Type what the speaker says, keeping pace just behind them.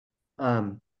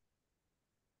Um,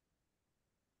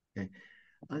 okay.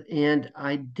 And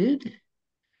I did,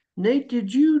 Nate,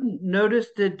 did you notice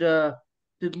did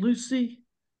Lucy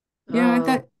Yeah, I uh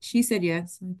thought she said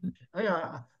yes. I,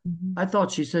 uh, Mhm. I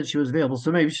thought she said she was available,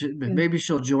 so Yeah. maybe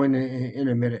she'll join in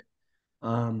a minute.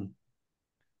 Um,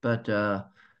 but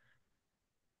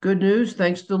good news,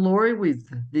 thanks to Lori,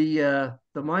 the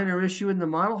minor issue in the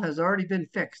model has already been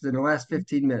fixed in the last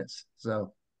 15 minutes.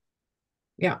 So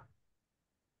Yeah.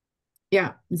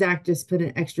 Yeah. Zach just put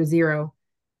an extra zero.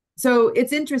 So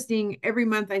it's interesting. Every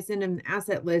month I send him an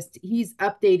asset list. He's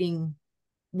updating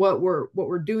what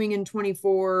we're doing in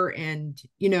 24 and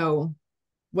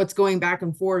what's going back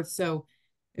and forth. So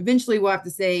eventually we'll have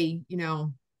to say,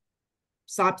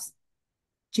 stop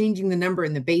changing the number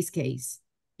in the base case,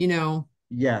 you know,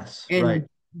 yes, right. and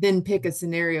then pick a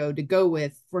scenario to go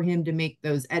with for him to make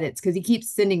those edits because he keeps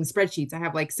sending spreadsheets. I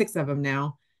have like six of them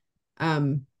now.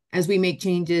 As we make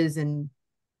changes and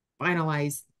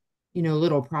finalize,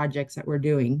 little projects that we're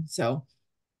doing. So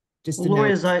just Well, a Lori,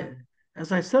 note.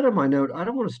 as I said in my note, I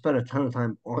don't want to spend a ton of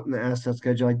time on the asset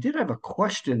schedule. I did have a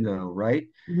question though, right?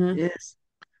 Mhm. Is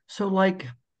so like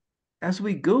as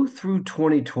we go through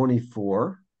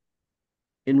 2024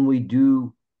 and we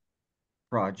do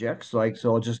projects, like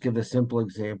so I'll just give a simple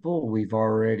example. We've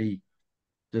already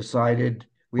decided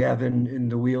we have in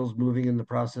the wheels moving in the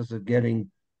process of getting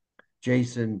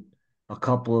Jason a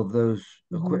couple of those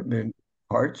Mhm. equipment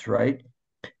parts, right?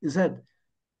 Is that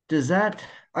does that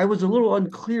I was a little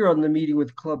unclear on the meeting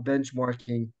with club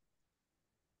benchmarking.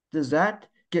 Does that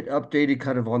get updated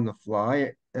kind of on the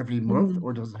fly every month, Mhm.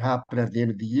 or does it happen at the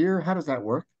end of the year? How does that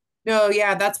work? No,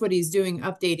 yeah, that's what he's doing,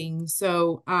 updating.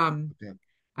 So, Okay.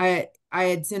 I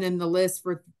had sent him the list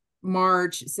for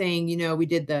March saying, we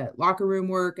did the locker room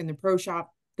work and the pro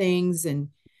shop things, and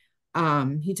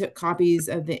he took copies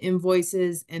of the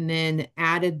invoices and then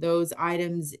added those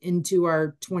items into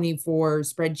our 24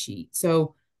 spreadsheet.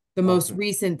 So the most Awesome.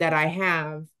 recent that I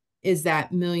have is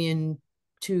that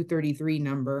 1,233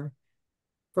 number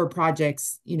for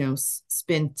projects,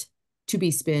 spent to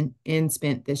be spent and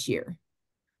spent this year.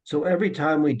 So every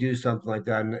time we do something like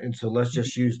that, and so let's Mhm.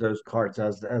 just use those carts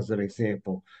as an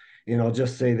example. I'll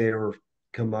just say they were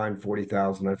combined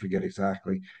 40,000. I forget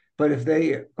exactly, but if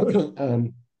they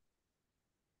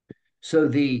so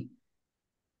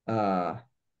uh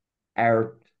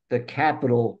our the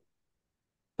capital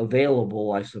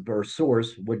available, I suppose,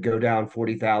 source would go down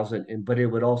 40,000, and but it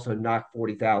would also knock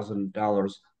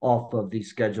 $40,000 off of the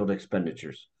scheduled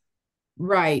expenditures.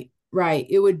 Right, right.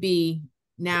 It would be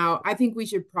now, I think we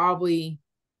should probably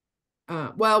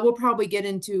well, we'll probably get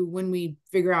into when we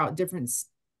figure out different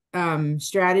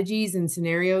strategies and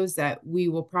scenarios that we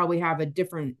will probably have a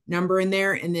different number in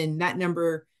there, and then that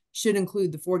number should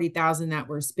include the 40,000 that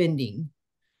we're spending.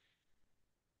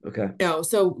 Okay, No,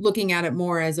 so looking at it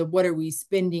more as a what are we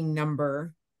spending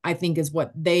number, I think is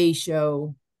what they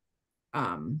show.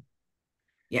 Um,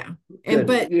 yeah. And good.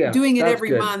 but Yeah, doing it that's every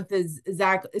good. month is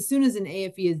exactly as soon as an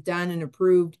AFE is done and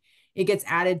approved, it gets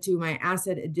added to my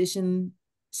asset addition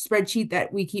spreadsheet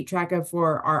that we keep track of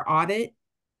for our audit.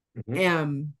 Mhm.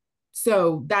 Um,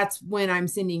 so that's when I'm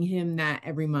sending him that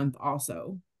every month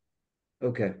also.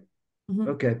 Okay. Mhm.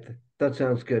 Okay, that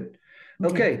sounds good.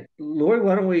 Okay. Okay, Lori,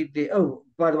 why don't oh,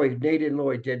 by the way, Nate and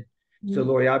Lori did. So, Mhm.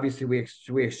 Lori, obviously,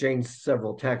 we exchanged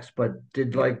several texts, but did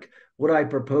Yep. like what I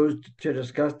proposed to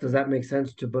discuss? Does that make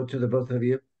sense to the both of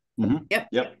you? Yep.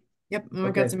 Yep. Yep. I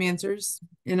got Okay. some answers.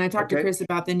 And I talked to Okay. Chris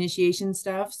about the initiation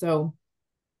stuff. So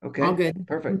all Okay. good.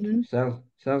 Perfect. Hmm.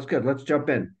 Sounds good. Let's jump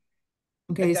in.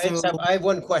 Okay. So I have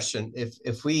one question.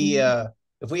 mhm.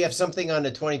 If we have something on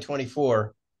the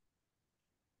 2024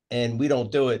 and we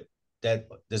don't do it, that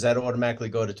does that automatically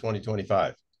go to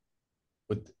 2025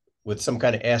 with some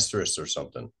kind of asterisk or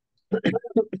something? I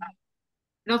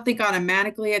don't think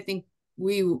automatically. I think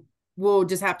we will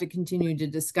just have to continue to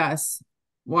discuss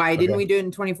why didn't Okay. we do it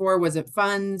in 24? Was it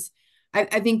funds?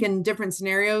 I think in different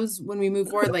scenarios when we move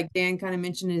forward, like Dan kind of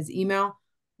mentioned in his email,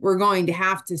 we're going to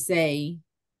have to say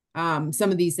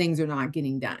some of these things are not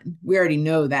getting done. We already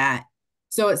know that.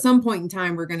 So at some point in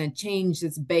time, we're going to change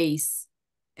this base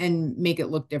and make it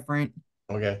look different.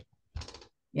 Okay.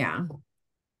 Yeah.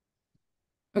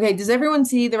 Okay. Does everyone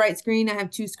see the right screen? I have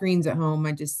two screens at home.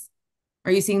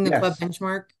 Are you seeing the club Yes.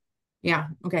 benchmark? Yeah.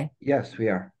 Okay. Yes, we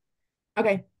are.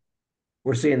 Okay.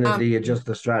 We're seeing Um, the just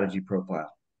the strategy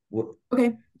profile,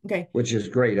 okay. Okay. which is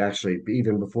great actually.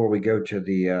 Even before we go to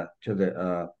the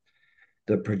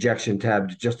projection tab,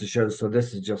 just to show. So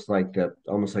this is just like the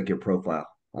almost like your profile,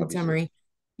 Good obviously. summary.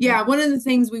 Yeah. Yeah, one of the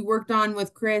things we worked on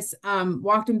with Chris,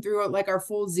 walked him through like our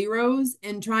full zeros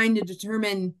and trying to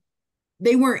determine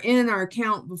they weren't in our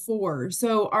account before.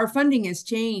 So our funding has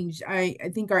changed. I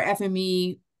think our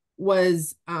FME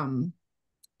was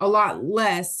a lot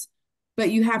less,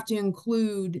 but you have to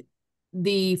include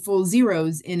the full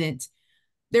zeros in it.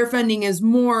 Their funding is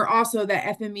more also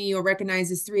that FME will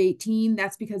recognize as 318.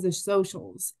 That's because of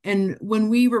socials. And when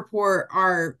we report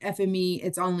our FME,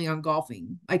 it's only on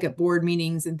golfing, like at board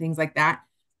meetings and things like that.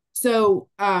 So,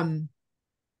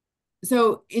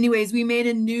 so anyways, we made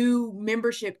a new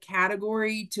membership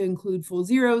category to include full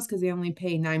zeros because they only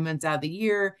pay 9 months out of the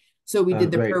year. So we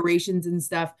did the Great. prorations and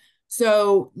stuff.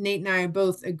 So Nate and I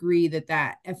both agree that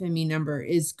that FME number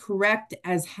is correct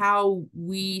as how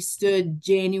we stood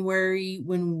January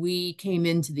when we came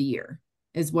into the year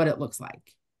is what it looks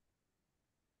like.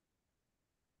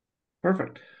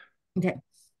 Perfect. Okay.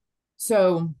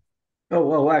 So, Oh,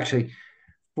 well, actually,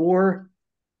 for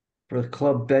the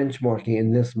club benchmarking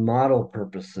in this model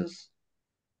purposes,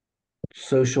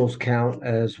 socials count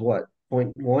as what?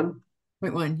 0.1?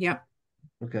 0.1. Yep.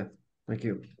 Okay. Thank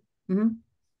you.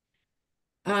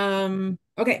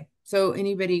 Okay. So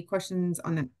anybody questions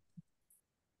on that?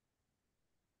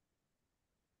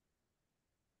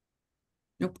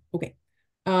 Nope. Okay.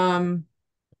 Oh,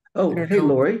 I don't hey, know.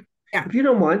 Lori, Yeah. if you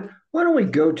don't mind, why don't we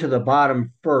go to the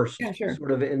bottom first, Yeah, sure.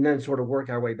 sort of, and then sort of work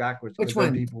our way backwards, Which because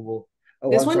then one? people will,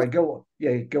 oh, This I'm sorry,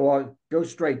 one? go on, go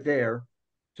straight there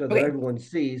so that Okay. everyone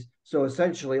sees. So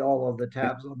essentially, all of the Yep.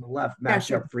 tabs on the left Yeah, match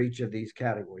sure. up for each of these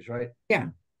categories, right? Yeah.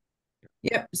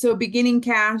 Yep. So beginning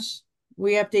cash,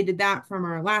 we updated that from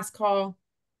our last call.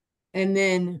 And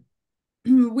then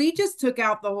we just took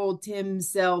out the whole Tim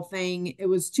cell thing. It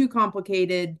was too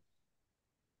complicated.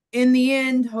 In the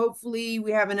end, hopefully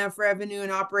we have enough revenue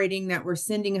and operating that we're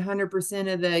sending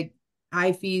 100% of the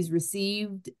I fees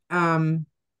received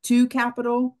to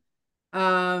capital.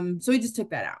 So we just took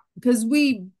that out because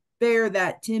we bear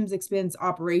that Tim's expense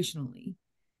operationally.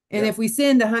 And if we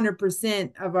send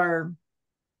 100% of our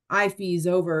I fees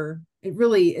over, it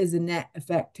really is a net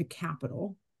effect to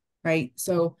capital, right?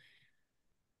 So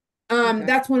Okay.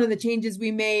 that's one of the changes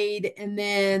we made. And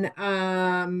then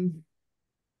our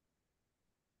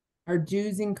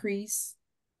dues increase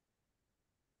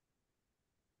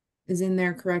is in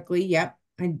there correctly. Yep.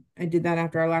 I did that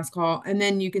after our last call. And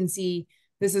then you can see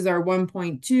this is our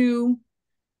 1.2 to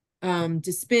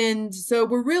spend. So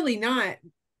we're really not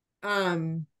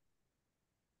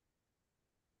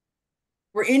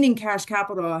we're ending cash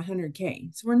capital 100K.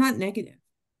 So we're not negative.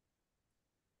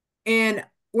 And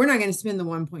we're not going to spend the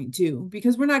 1.2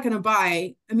 because we're not going to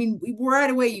buy. I mean, right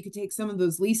away, you could take some of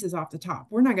those leases off the top.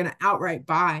 We're not going to outright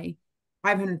buy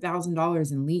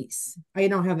 $500,000 in lease. I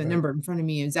don't have the number in front of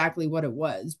me exactly what it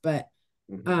was, but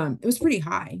it was pretty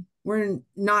high. We're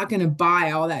not going to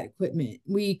buy all that equipment.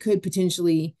 We could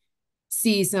potentially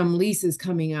see some leases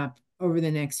coming up over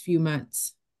the next few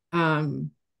months. But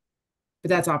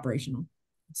that's operational.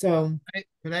 So,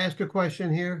 Can I ask a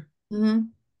question here? mhm.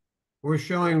 We're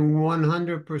showing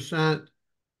 100%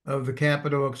 of the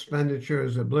capital expenditure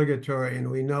is obligatory, and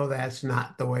we know that's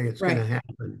not the way it's going to Right.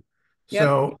 happen. Yep.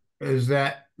 So does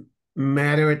that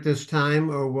matter at this time,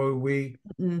 or will we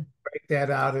Mm. break that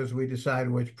out as we decide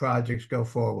which projects go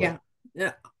forward?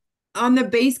 Yeah. On the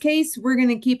base case, we're going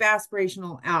to keep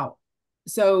aspirational out.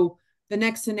 So the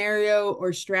next scenario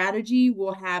or strategy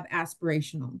will have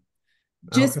aspirational.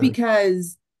 Just Okay.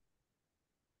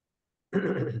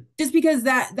 because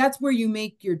that's where you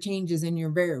make your changes in your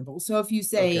variables. So if you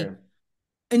say Okay.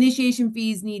 initiation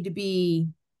fees need to be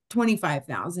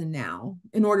 25,000 now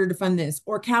in order to fund this,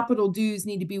 or capital dues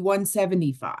need to be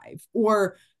 175,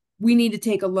 or we need to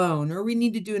take a loan, or we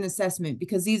need to do an assessment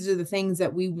because these are the things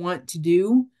that we want to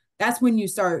do. That's when you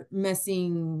start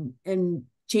messing and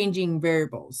changing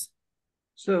variables.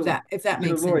 So, If that so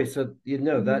makes Lori, sense. so you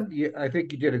know that I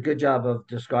think you did a good job of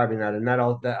describing that, and that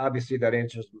obviously that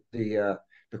answers the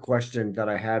question that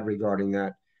I had regarding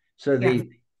that. So Yeah.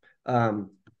 um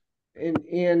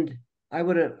and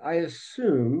I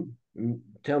assume,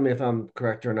 tell me if I'm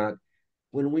correct or not,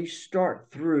 when we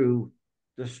start through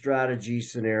the strategy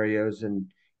scenarios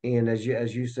and as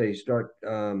you say, start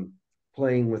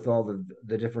playing with all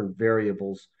the different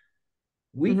variables,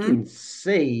 we can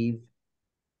save,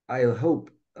 I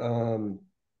hope, I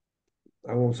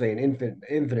won't say an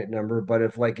infinite number, but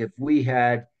if we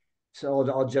had, so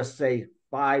I'll just say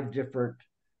five different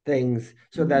things,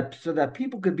 so that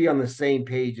people could be on the same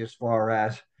page as far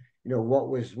as what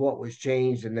was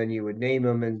changed, and then you would name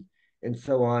them and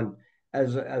so on,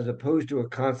 as opposed to it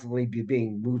constantly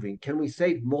being moving. Can we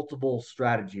save multiple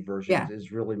strategy versions? Yeah.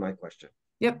 Is really my question.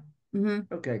 Yep.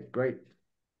 Okay, great.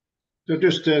 So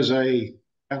just as a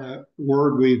kind of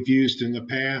word we've used in the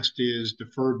past is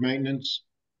deferred maintenance.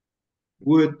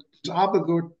 would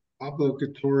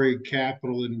obligatory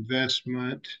capital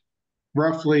investment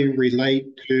roughly relate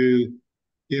to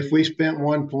if we spent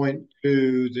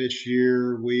 1.2 this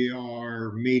year, we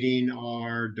are meeting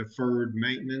our deferred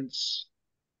maintenance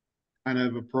kind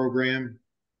of a program?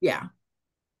 Yeah.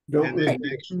 And then Right.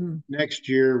 next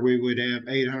year, we would have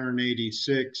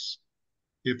 886.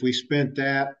 If we spent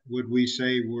that, would we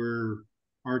say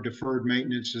our deferred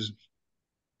maintenance is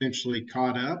essentially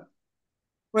caught up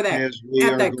For that, as we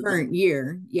at are that going? current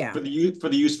year. Yeah. For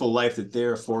the useful life that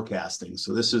they're forecasting.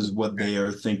 So this is what they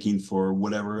are thinking for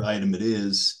whatever item it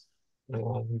is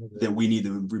that we need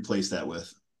to replace that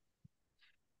with.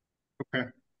 Okay.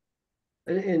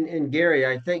 And Gary,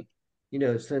 I think,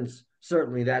 since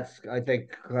certainly that's, I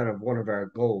think, kind of one of our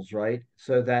goals, right?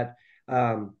 So that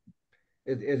um,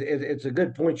 it's a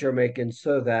good point you're making,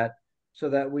 so that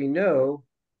we know,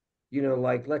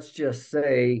 like let's just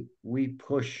say we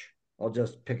push, I'll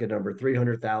just pick a number,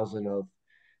 300,000 of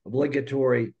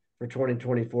obligatory for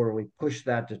 2024, and we push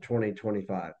that to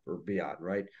 2025 or beyond,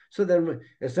 right? So then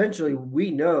essentially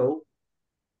we know,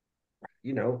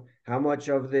 how much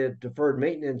of the deferred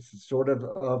maintenance sort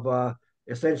of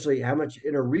essentially how much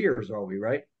in arrears are we,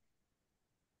 right?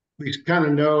 We kind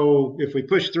of know if we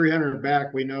push 300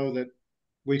 back, we know that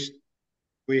we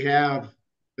we have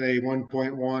say 1.1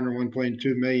 or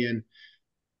 1.2 million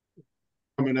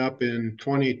coming up in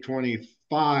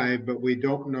 2025, but we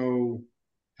don't know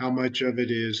how much of it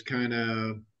is kind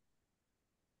of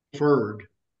deferred,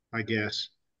 I guess.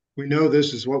 We know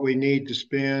this is what we need to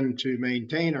spend to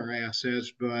maintain our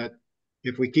assets, but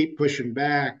if we keep pushing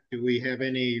back, do we have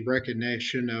any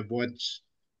recognition of what's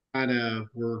kind of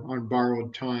we're on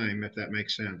borrowed time, if that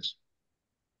makes sense?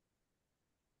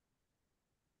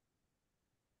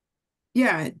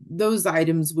 Yeah, those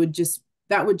items would just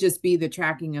be the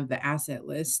tracking of the asset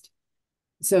list.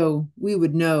 So we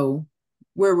would know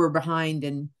where we're behind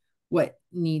and what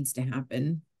needs to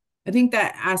happen. I think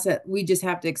that we just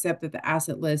have to accept that the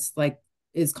asset list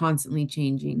is constantly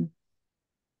changing.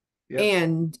 Yeah.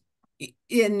 And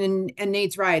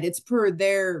Nate's right. It's per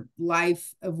their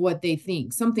life of what they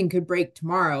think. Something could break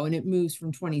tomorrow and it moves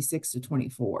from 26 to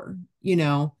 24,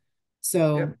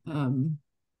 So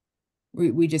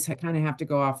we just kind of have to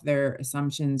go off their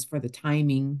assumptions for the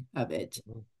timing of it.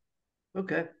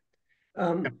 Okay.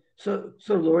 So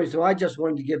Lori, so I just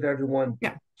wanted to give everyone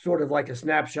sort of like a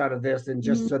snapshot of this, and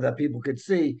just so that people could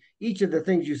see each of the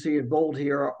things you see in bold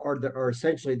here are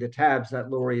essentially the tabs that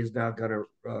Lori is now going to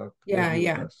review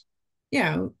with us.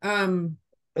 Yeah.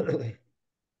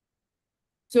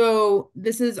 So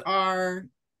this is our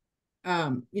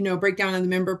breakdown of the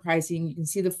member pricing. You can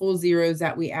see the full zeros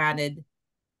that we added.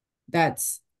 That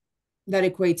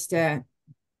equates to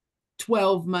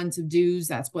 12 months of dues.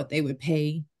 That's what they would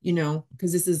pay,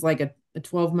 because this is like a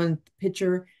 12-month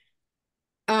picture.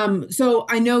 So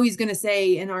I know he's going to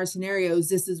say in our scenarios,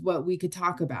 this is what we could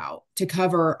talk about to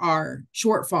cover our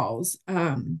shortfalls.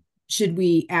 Should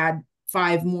we add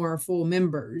 5 more full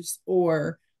members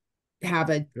or have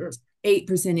a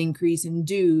 8% increase in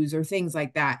dues or things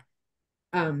like that?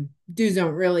 Dues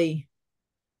don't really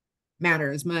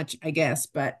matter as much, I guess,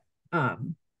 but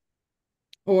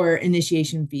or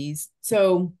initiation fees.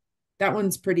 So that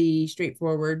one's pretty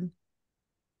straightforward.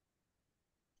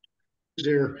 Is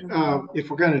there, if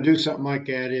we're going to do something like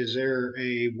that, is there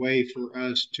a way for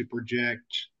us to project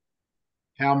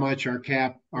how much our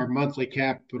monthly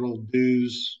capital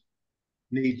dues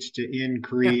needs to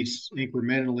increase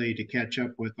incrementally to catch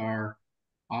up with our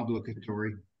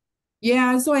obligatory?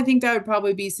 Yeah, so I think that would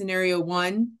probably be scenario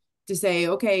 1, to say,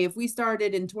 okay, if we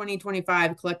started in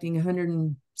 2025 collecting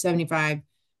 $175,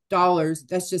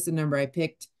 that's just a number I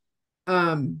picked,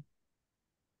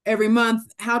 every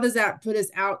month, how does that put us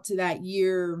out to that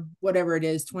year, whatever it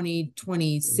is,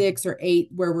 2026 or 8,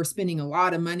 where we're spending a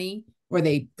lot of money, or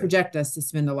they project us to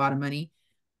spend a lot of money?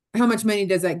 How much money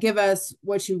does that give us?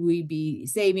 What should we be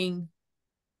saving?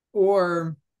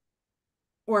 Or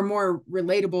more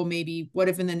relatable, maybe, what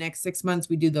if in the next 6 months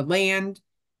we do the land,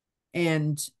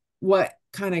 and what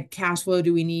kind of cash flow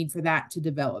do we need for that to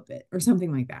develop it, or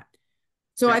something like that?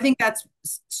 So I think that's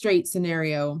straight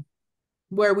scenario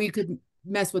where we could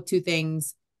mess with 2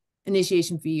 things: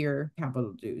 initiation fee or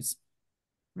capital dues,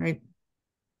 right?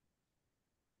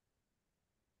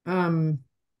 Oh,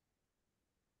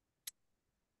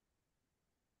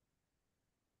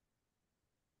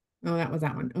 that was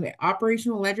that one. Okay,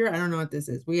 operational ledger. I don't know what this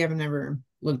is. We haven't ever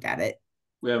looked at it.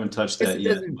 We haven't touched that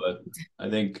yet, but I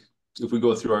think if we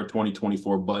go through our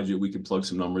 2024 budget, we can plug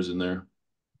some numbers in there.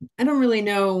 I don't really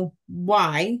know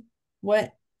why.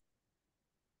 What?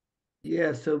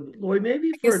 Yeah, so Lori,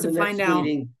 maybe for the next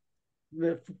meeting,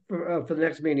 for the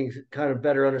next meeting, kind of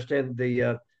better understand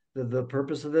the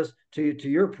purpose of this. To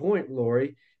your point,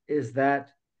 Lori, is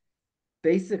that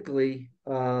basically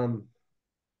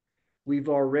we've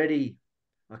already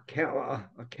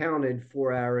accounted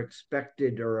for our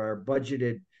expected or our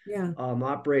budgeted Yeah.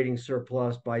 operating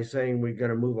surplus by saying we're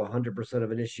going to move 100%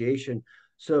 of initiation.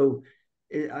 So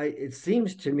it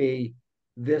seems to me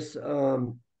this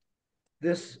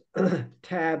this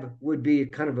tab would be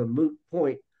kind of a moot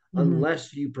point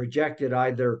unless you projected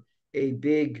either a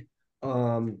big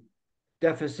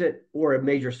deficit or a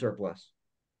major surplus.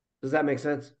 Does that make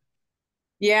sense?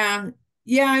 Yeah.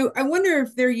 Yeah. I wonder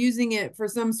if they're using it for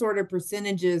some sort of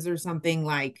percentages or something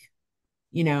like,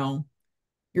 you know,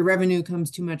 your revenue comes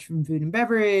too much from food and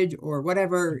beverage or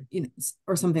whatever, you know,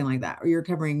 or something like that, or you're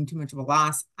covering too much of a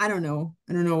loss. I don't know.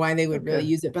 I don't know why they would really Okay.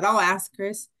 use it, but I'll ask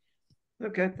Chris.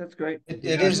 Okay, that's great. It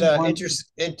Yeah, is just one-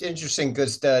 interesting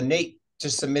because Nate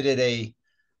just submitted a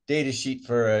data sheet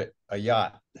for a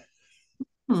yacht.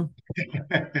 Got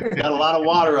a lot of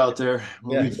water out there.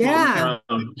 We'll be Yeah.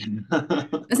 floating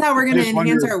around. That's how we're going to just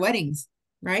wonder enhance if- our weddings,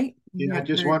 right? Yeah, I Yeah,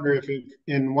 just or- wonder if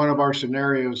in one of our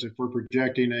scenarios, if we're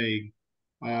projecting a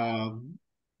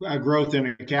growth in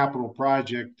a capital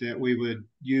project, that we would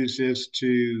use this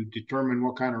to determine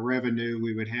what kind of revenue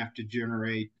we would have to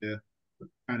generate to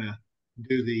kind of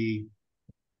do the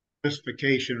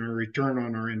justification or return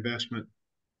on our investment.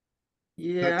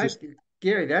 Yeah, Just,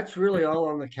 Gary, that's really all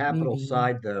on the capital Maybe.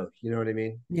 side, though. You know what I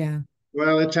mean? Yeah.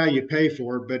 well, that's how you pay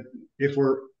for it. But if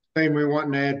we're saying we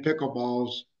want to add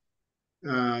pickleballs,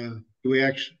 do we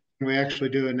actually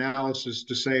do analysis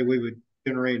to say we would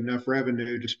generate enough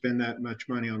revenue to spend that much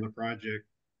money on the project?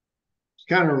 It's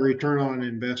kind of a return on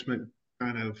investment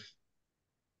kind of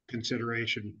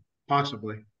consideration,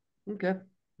 possibly. Okay.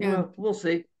 Yeah. Well, we'll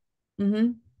see.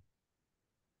 Mm-hmm.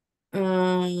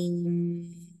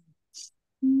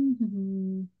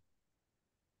 Mhm.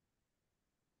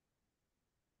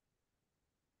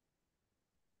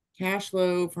 Cash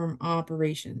flow from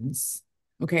operations.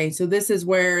 Okay, so this is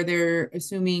where they're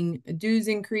assuming a dues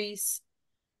increase.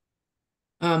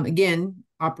 Again,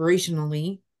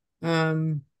 operationally.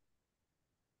 But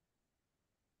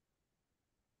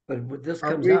this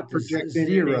Are comes we out to projecting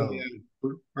zero.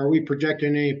 are we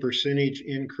projecting any percentage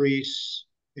increase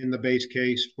in the base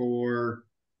case for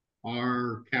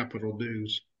our capital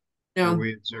dues? Are No,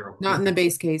 we at zero? not in the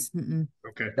base case. Mm-mm.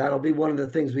 Okay. That'll be one of the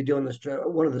things we do in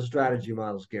one of the strategy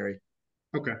models, Gary.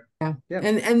 Okay. Yeah. Yep.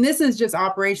 And this is just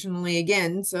operationally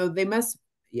again, so they must,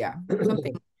 yeah,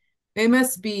 something they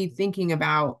must be thinking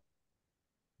about.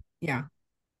 Yeah.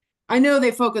 I know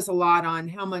they focus a lot on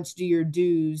how much do your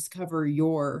dues cover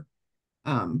your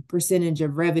percentage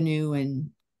of revenue and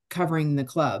covering the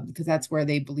club, because that's where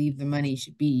they believe the money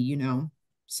should be, you know.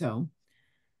 So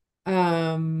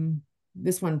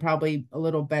this one probably a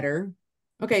little better.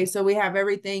 Okay, so we have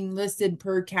everything listed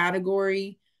per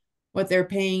category, what they're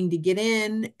paying to get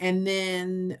in, and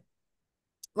then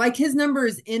like his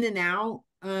numbers in and out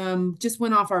just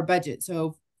went off our budget.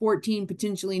 So 14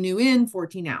 potentially new in,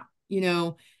 14 out, you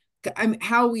know.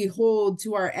 How we hold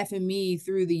to our FME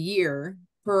through the year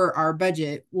per our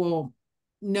budget will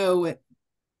know it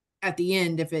at the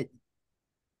end if it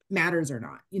matters or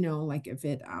not, you know, like if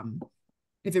it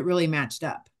really matched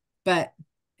up. But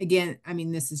again, I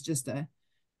mean, this is just a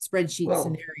spreadsheet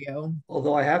scenario.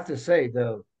 Although I have to say,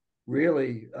 though,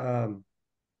 really,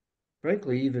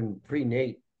 frankly, even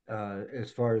pre-Nate,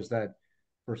 as far as that,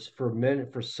 for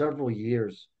several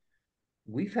years,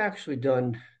 we've actually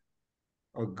done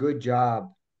a good job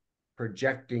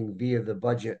projecting via the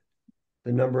budget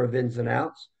the number of ins and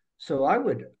outs. So I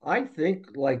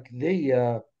think Lori,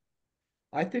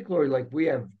 like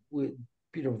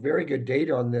very good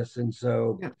data on this, and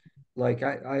so Yeah. like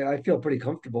I feel pretty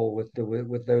comfortable with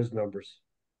those numbers.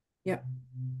 Yeah.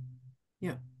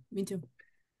 Yeah, me too.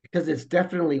 Because it's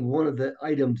definitely one of the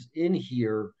items in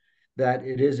here that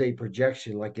it is a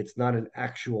projection, like it's not an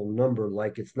actual number,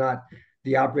 like it's not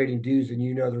the operating dues and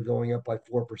they're going up by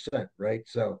 4%, right?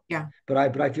 So Yeah. But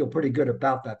I feel pretty good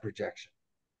about that projection.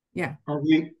 Yeah. Are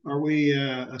we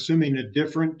assuming a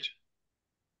different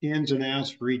ins and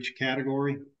outs for each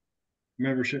category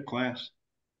membership class?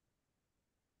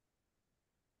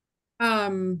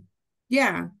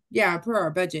 Yeah, per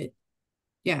our budget.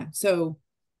 Yeah. So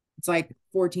it's like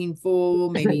 14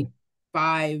 full, maybe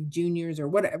 5 juniors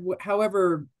or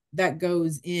however that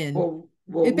goes in. Well,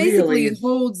 it basically really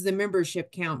holds the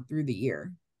membership count through the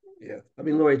year. Yeah, I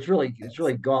mean, Lori, it's really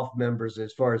golf members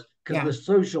as far as because the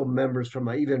social members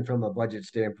even from a budget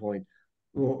standpoint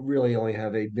will really only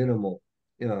have a minimal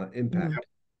impact.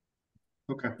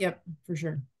 Okay. Yep, for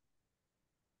sure.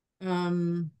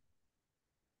 Um,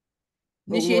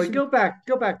 Well, Lloyd, Initiation.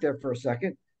 go back there for a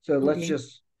second. So let's Okay.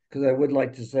 just, because I would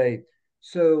like to say,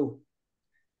 so,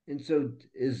 and so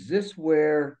is this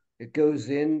where it goes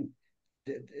in?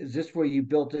 Is this where you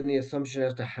built in the assumption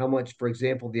as to how much, for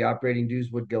example, the operating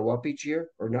dues would go up each year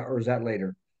or not, or is that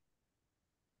later?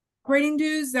 Operating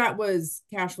dues, that was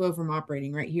cash flow from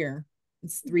operating right here.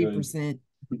 It's 3%.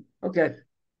 Okay.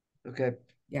 Okay.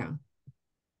 Yeah.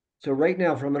 So right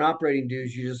now, from an operating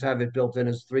dues, you just have it built in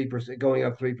as 3%, going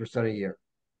up 3% a year.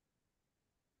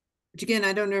 Which again,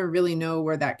 I don't ever really know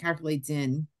where that calculates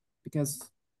in because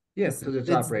Yeah, because it's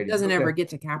it operating. doesn't ever Okay. get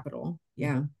to capital.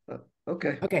 Yeah.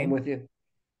 Okay. Okay. I'm with you.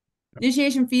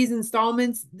 Initiation fees,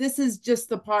 installments. This is just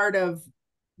the part of,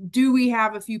 do we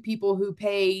have a few people who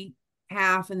pay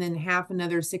half and then half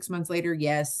another 6 months later?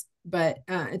 Yes, but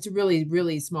it's a really,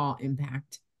 really small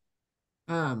impact.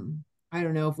 I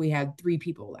don't know if we had 3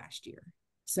 people last year,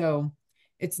 so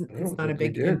it's don't not a think we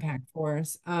big did. impact for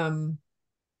us.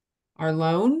 Our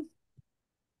loan,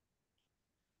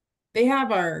 they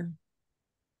have our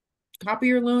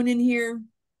copier loan in here,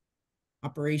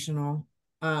 operational,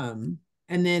 and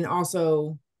then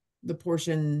also the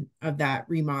portion of that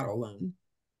remodel loan.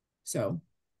 So,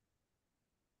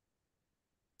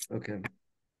 Okay.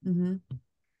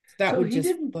 that So would he just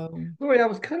didn't, flow. Lori, I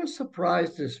was kind of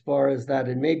surprised as far as that,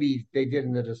 and maybe they did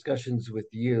in the discussions with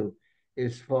you,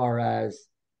 as far as,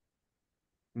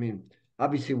 I mean,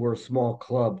 obviously we're a small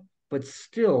club, but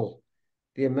still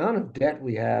the amount of debt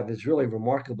we have is really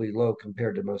remarkably low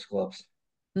compared to most clubs.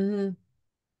 I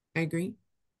agree.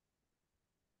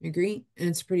 And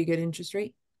it's a pretty good interest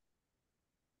rate.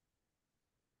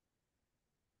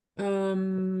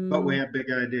 But we have big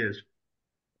ideas.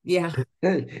 Yeah.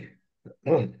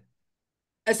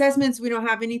 Assessments, we don't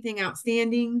have anything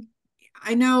outstanding.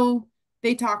 I know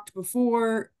they talked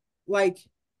before, like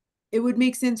it would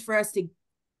make sense for us to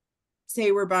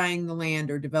say we're buying the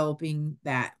land or developing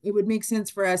that. It would make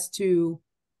sense for us to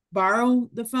borrow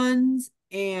the funds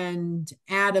and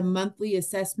add a monthly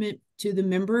assessment to the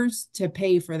members to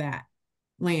pay for that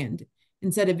land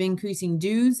instead of increasing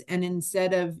dues, and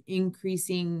instead of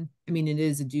increasing, I mean, it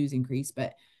is a dues increase,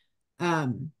 but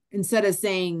instead of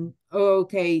saying, oh,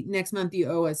 okay, next month you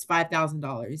owe us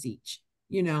 $5,000 each,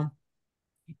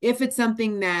 if it's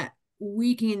something that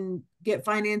we can get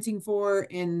financing for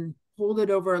and hold it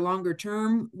over a longer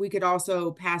term, we could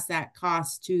also pass that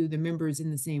cost to the members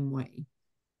in the same way.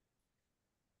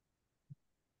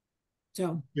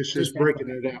 So It's just breaking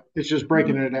it out. It's just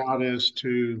breaking it out as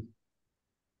to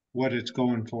what it's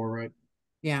going for, right?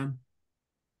 Yeah.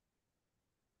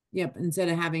 Yep. Instead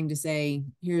of having to say,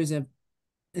 here's a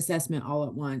assessment all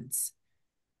at once.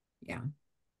 Yeah.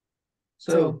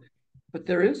 So, but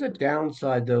there is a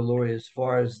downside though, Lori, as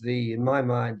far as in my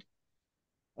mind,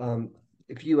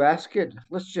 if you ask it,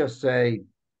 let's just say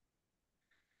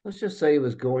it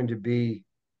was going to be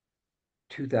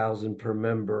 2,000 per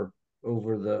member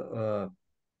over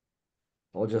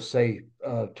I'll just say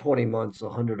 20 months,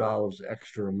 $100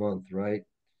 extra a month, right?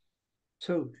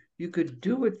 So you could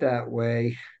do it that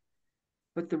way,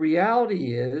 but the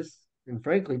reality is, and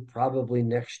frankly, probably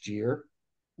next year,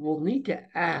 we'll need to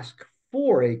ask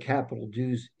for a capital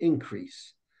dues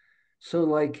increase. So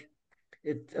like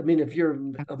I mean, if you're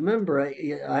a member,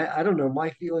 I don't know.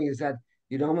 My feeling is that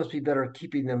you'd almost be better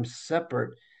keeping them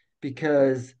separate,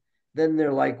 because then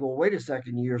they're like, well, wait a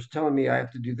second, you're telling me I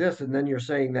have to do this. And then you're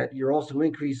saying that you're also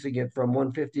increasing it from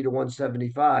 150 to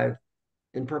 175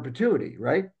 in perpetuity,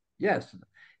 right? Yes.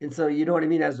 And so, you know what I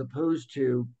mean? As opposed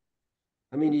to,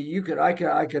 I mean, I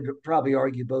could probably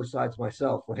argue both sides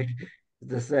myself, right?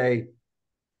 To say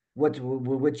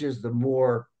which is the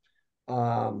more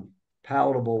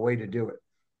palatable way to do it.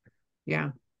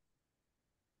 Yeah.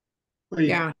 Well,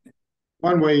 Yeah.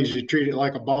 one way is you treat it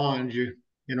like a bond.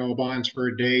 A bond's for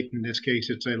a date. In this case,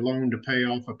 it's a loan to pay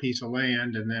off a piece of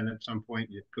land, and then at some point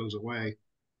it goes away.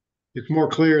 It's more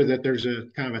clear that there's a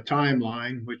kind of a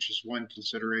timeline, which is one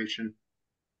consideration.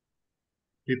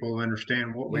 People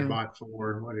understand what we bought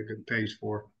for and what it pays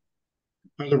for.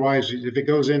 Otherwise, if it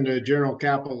goes into general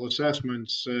capital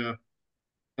assessments,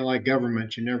 like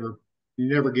government, you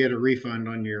never get a refund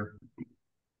on your,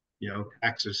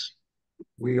 taxes.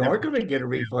 We are going to get a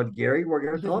refund, Gary. We're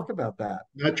going to talk about that.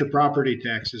 Not your property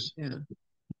taxes. Yeah.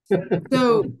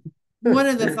 So one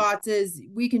of the thoughts is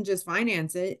we can just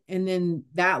finance it, and then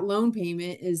that loan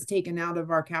payment is taken out of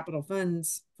our capital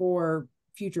funds for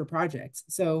future projects.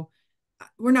 So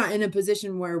we're not in a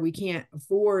position where we can't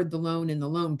afford the loan and the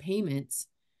loan payments.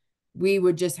 We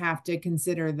would just have to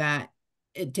consider that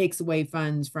it takes away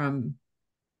funds from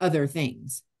other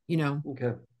things,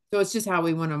 Okay. So it's just how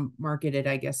we want to market it,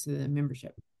 I guess, to the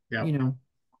membership, Yeah.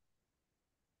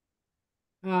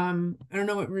 I don't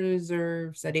know what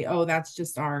reserve study. Oh, that's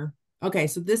just our, okay,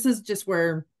 so this is just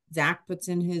where Zach puts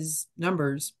in his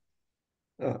numbers,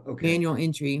 Oh, okay. manual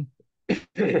entry.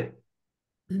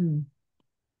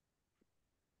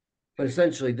 But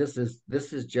essentially, this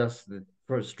is just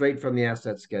straight from the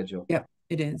asset schedule. Yep,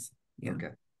 it is. Yeah. Okay.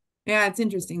 Yeah, it's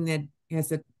interesting that he has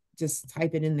to just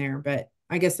type it in there, but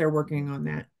I guess they're working on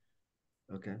that.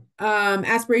 Okay.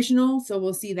 Aspirational, so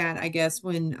we'll see that, I guess,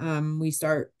 when we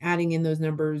start adding in those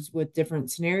numbers with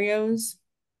different scenarios.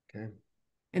 Okay.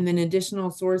 And then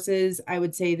additional sources, I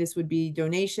would say this would be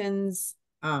donations,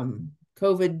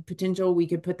 COVID potential, we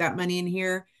could put that money in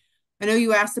here. I know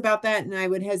you asked about that, and I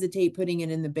would hesitate putting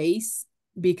it in the base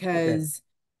because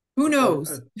who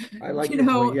knows? I like You your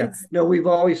know, point. Yeah. it's No, we've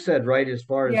always said, right, as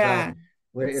far as yeah,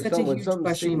 when it's if such a someone huge something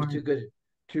question seems mark.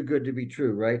 too good to be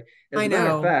true, right? I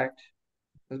know.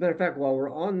 As a matter of fact, while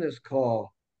we're on this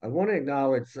call, I want to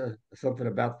acknowledge something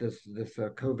about this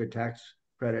COVID tax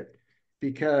credit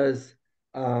because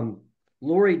um,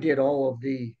 Lori did all of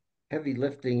the heavy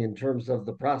lifting in terms of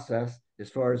the process as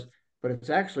far as, but it's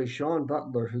actually Sean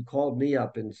Butler who called me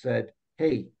up and said,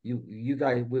 "Hey, you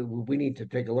guys, we need to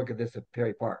take a look at this at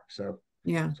Perry Park."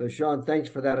 Yeah. So Sean, thanks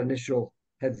for that initial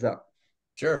heads up.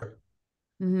 Sure.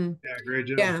 Mm-hmm. Yeah, great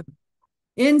job. Yeah.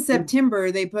 In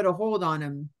September, they put a hold on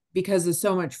them because of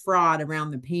so much fraud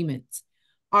around the payments.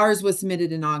 Ours was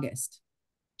submitted in August.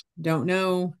 Don't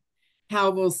know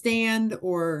how we'll stand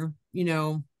or,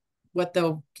 what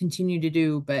they'll continue to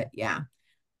do, but yeah,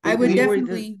 I would Lori,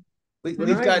 definitely. when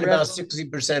We've I gotten read, about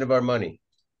 60% of our money.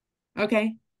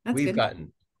 Okay, that's We've good.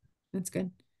 gotten. That's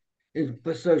good.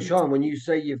 but so Sean, when you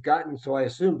say you've gotten, so I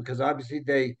assume because obviously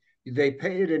they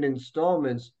pay it in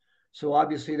installments, so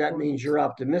obviously that means you're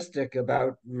optimistic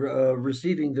about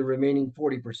receiving the remaining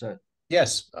 40%.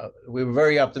 Yes, we were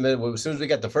very optimistic. As soon as we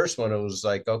got the first one, it was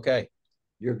like, okay.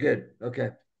 You're good. Okay.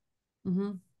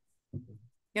 Mm-hmm.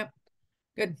 Yep.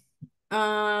 Good.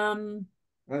 Um,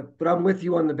 But I'm with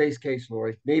you on the base case,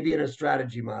 Lori. Maybe in a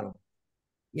strategy model.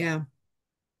 yeah.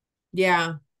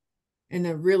 Yeah. And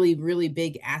a really, really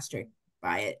big asterisk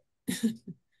by it.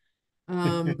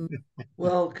 um,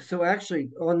 Well, so actually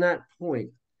on that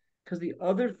point, because the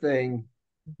other thing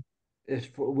is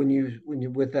for when you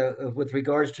with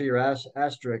regards to your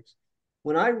asterisks,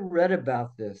 when I read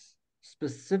about this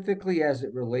specifically as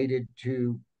it related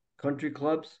to country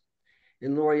clubs,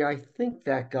 and Lori, I think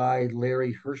that guy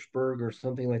Larry Hirschberg or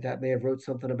something like that may have wrote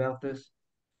something about this.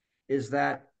 Is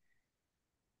that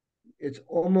it's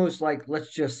almost like,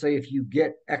 let's just say if you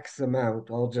get X amount,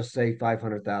 I'll just say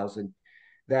 500,000,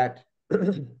 that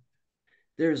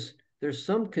there's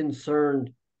some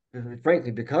concern,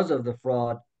 frankly, because of the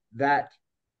fraud, that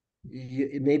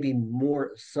it may be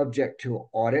more subject to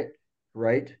audit,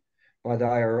 right, by the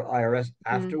IRS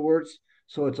afterwards.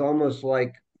 So it's almost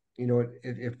like,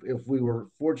 if we were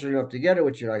fortunate enough to get it,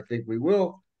 which I think we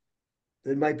will,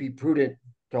 it might be prudent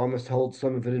to almost hold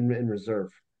some of it in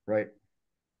reserve, right?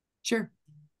 sure.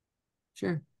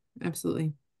 Sure.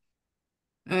 Absolutely.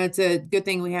 It's a good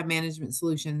thing we have management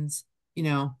solutions,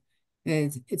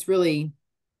 it's really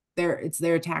it's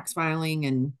their tax filing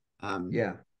and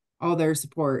Yeah. all their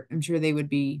support. I'm sure they would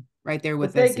be right there But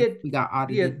with they us if get, we got yeah,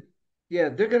 audited. yeah,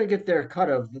 they're going to get their cut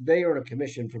of, they earn a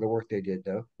commission for the work they did,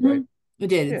 though, right? Mhm. It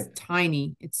did. Yeah, It's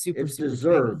tiny. It's super, it's super tiny.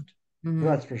 deserved. Mhm.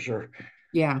 That's for sure.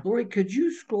 Yeah. Lori, could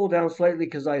you scroll down slightly?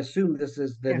 Because I assume this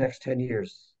is the Yeah. next 10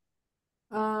 years.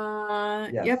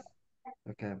 Yes. Yep.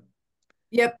 Okay.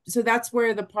 Yep. So that's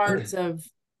where the parts of,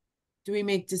 do we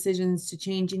make decisions to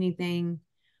change anything?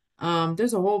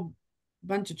 There's a whole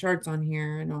bunch of charts on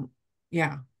here.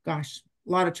 Yeah, gosh,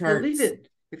 a lot of Yeah, leave charts. it.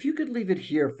 If you could leave it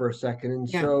here for a second. And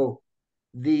Yeah.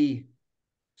 the,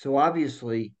 so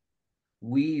obviously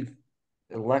we've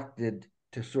elected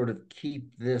to sort of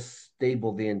keep this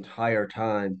stable the entire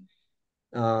time.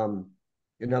 Um,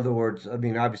 in other words, I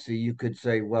mean, obviously you could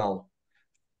say, well,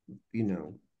 you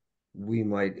know, we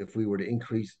might, if we were to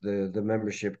increase the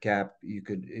membership cap,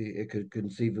 it could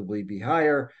conceivably be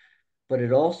higher, but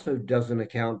it also doesn't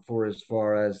account for as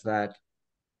far as that,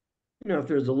 if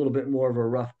there's a little bit more of a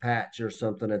rough patch or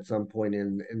something at some point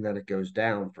in that it goes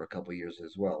down for a couple of years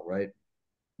as well, right?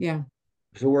 Yeah.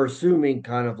 So we're assuming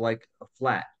kind of like a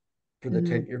flat for the Mhm.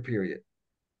 10-year period.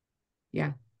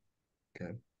 Yeah.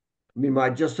 Okay. I mean,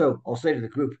 just so I'll say to the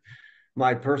group,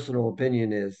 my personal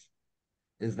opinion is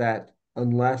that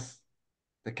unless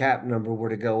the cap number were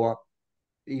to go up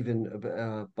even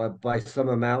by some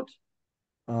amount,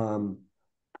 um,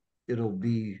 it'll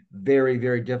be very,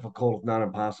 very difficult, if not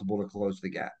impossible, to close the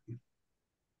gap.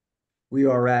 We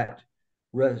are at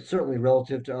certainly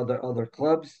relative to other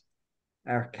clubs,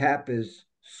 our cap is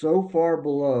so far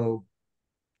below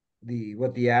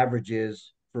what the average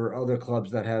is for other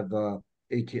clubs that have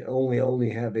 18 only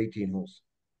have 18 holes.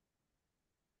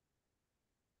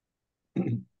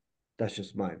 That's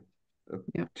just my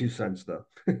Yep. 2 cents though.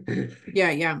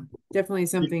 Yeah, definitely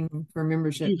something for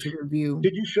membership to review.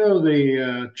 Did you show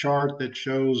the chart that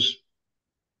shows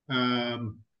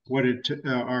what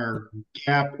our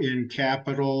gap in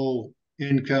capital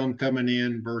income coming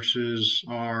in versus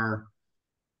our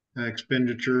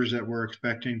expenditures that we're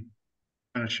expecting?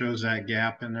 Kind of shows that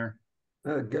gap in there.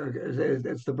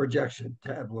 It's the projection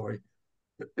tab, Lori.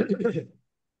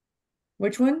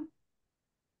 Which one?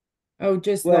 Oh,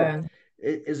 just Well,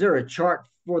 the, is there a chart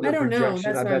for I the don't know.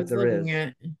 projection? That's I what I bet was there looking is.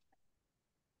 at.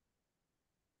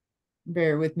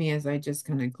 Bear with me as I just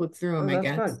kind of click through them, Oh, I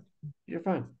that's guess. fine. You're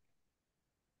fine.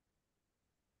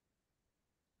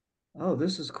 Oh,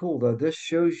 this is cool though. This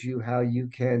shows you how you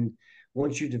can,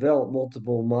 once you develop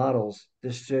multiple models,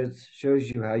 this shows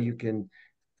you how you can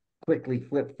quickly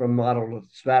flip from model to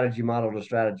strategy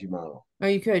model. Oh,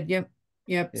 you could. Yep. So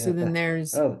Yeah. then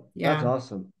there's, Oh, that's yeah.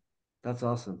 awesome. That's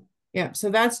awesome. Yeah. So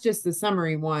that's just the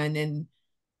summary one. And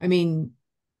I mean,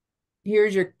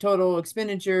 here's your total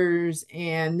expenditures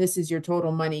and this is your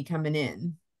total money coming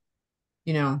in,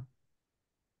 you know.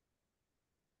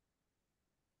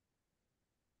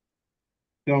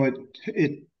 So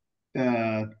it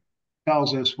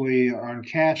tells us we on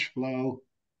cash flow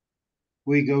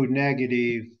we go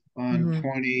negative on Mhm.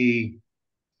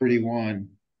 2031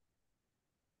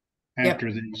 Yep.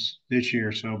 after this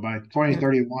year. So by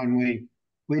 2031,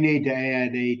 we need to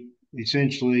add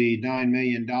essentially $9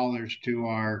 million to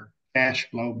our cash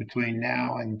flow between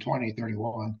now and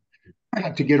 2031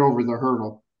 to get over the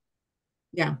hurdle.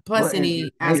 Yeah. Well, Plus and any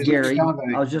hey, It's Gary, aspiration.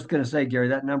 kind I was just going to say, Gary,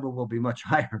 that number will be much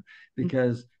higher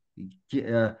because keep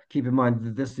in mind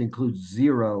that this includes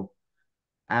 0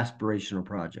 aspirational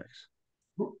projects.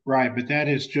 right, but that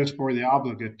is just for the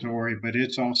obligatory, but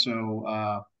it's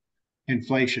also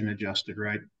inflation adjusted,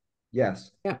 right?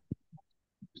 Yes. Yeah.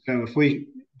 So if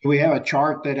do we have a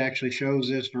chart that actually shows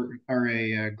this or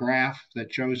a graph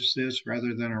that shows this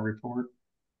rather than a report?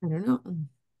 I don't know.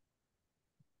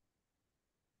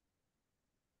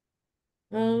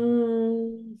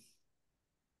 Um,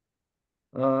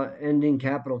 Ending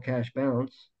capital cash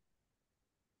balance.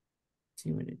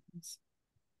 see what it is.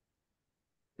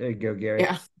 There you go, Gary.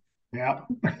 Yeah. Yeah.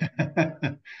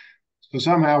 So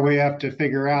somehow we have to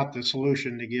figure out the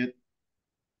solution to get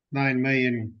 9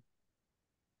 million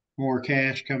more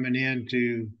cash coming in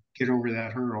to get over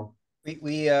that hurdle. We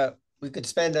could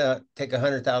take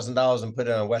 $100,000 and put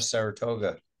it on West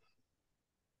Saratoga.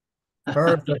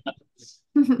 Perfect.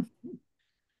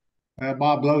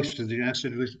 Bob Lowe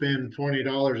suggested we spend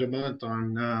 $20 a month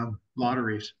on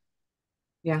lotteries.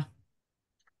 Yeah.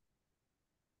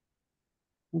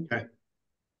 Okay.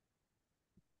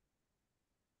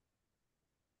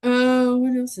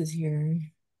 What else is here?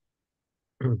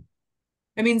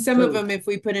 I mean, some of them, if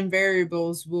we put in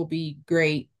variables, will be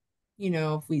great, you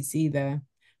know, if we see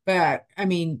but I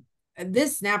mean,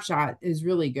 this snapshot is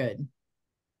really good.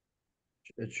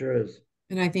 It sure is.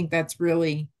 And I think that's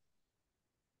really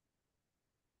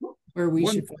where we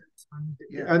One- should focus on.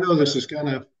 I know this is kind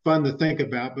of fun to think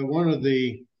about, but one of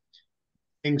the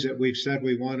things that we've said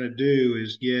we want to do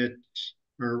is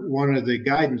or one of the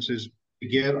guidance is to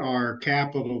get our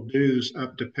capital dues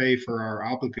up to pay for our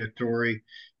obligatory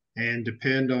and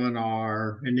depend on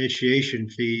our initiation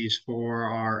fees for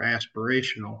our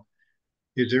aspirational.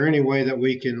 Is there any way that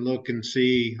we can look and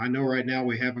see? I know right now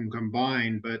we have them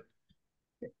combined, but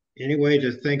any way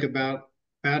to think about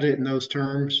it in those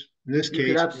terms? In this You could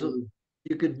case, absolutely,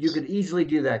 you could easily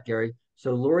do that, Gary.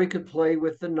 So Lori could play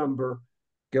with the number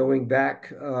going back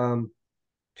to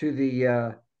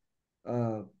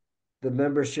uh, the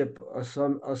membership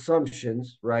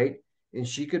assumptions, right? And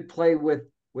she could play with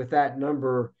that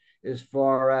number as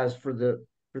far as for the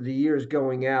years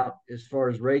going out, as far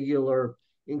as regular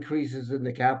increases in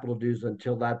the capital dues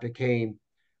until that became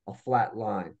a flat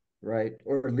line, right?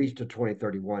 Or at least to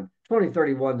 2031.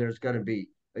 2031, there's going to be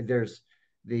there's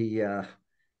the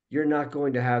you're not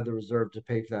going to have the reserve to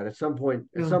pay for that. At some point,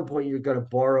 you're going to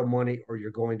borrow money or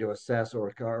you're going to assess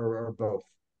or both.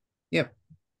 Yep.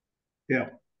 yeah.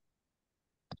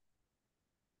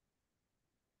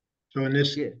 So in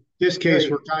Yeah. this case,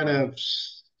 we're kind of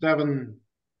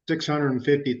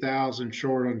 650,000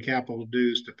 short on capital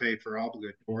dues to pay for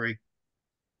obligatory.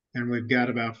 And we've got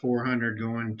about 400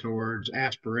 going towards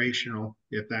aspirational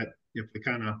if we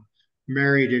kind of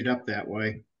married it up that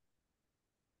way.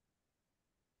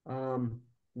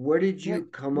 Where did you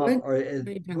come up or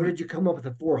where did you come up with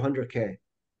the 400K?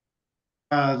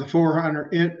 The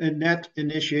 400 in net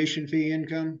initiation fee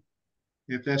income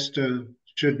if that's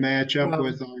should match up Oh.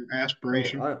 with our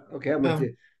aspiration. Okay, I'm with Oh.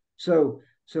 you.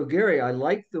 So Gary, I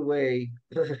like the way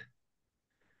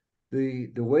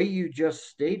the way you just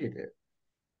stated it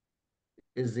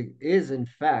is in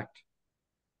fact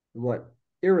what,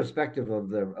 irrespective of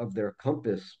their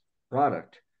Compass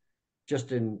product,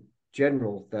 just in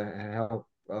general, how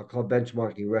club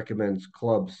benchmarking recommends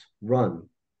clubs run.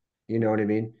 You know what I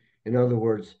mean? In other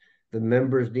words, the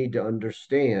members need to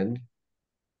understand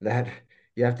that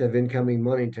you have to have incoming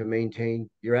money to maintain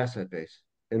your asset base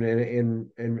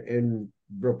and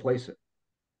replace it.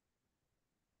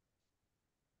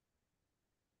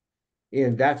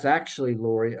 And that's actually,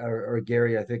 Lori or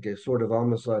Gary, I think is sort of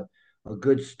almost a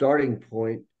good starting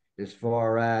point as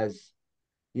far as,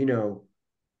 you know,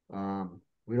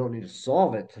 we don't need to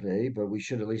solve it today, but we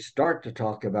should at least start to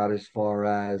talk about as far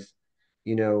as,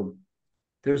 you know,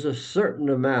 there's a certain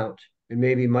amount, and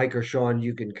maybe Mike or Sean,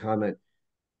 you can comment.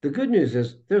 The good news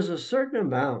is there's a certain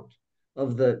amount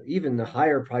of even the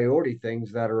higher priority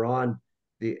things that are on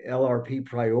the LRP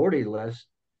priority list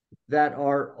that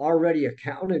are already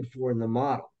accounted for in the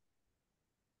model,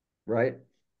 right?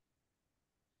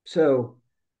 So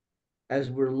as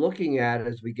we're looking at,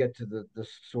 as we get to the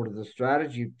sort of the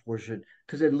strategy portion,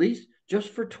 because at least just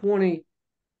for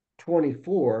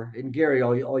 2024, and Gary,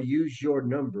 I'll use your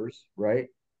numbers, right?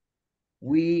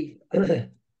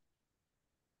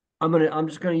 I'm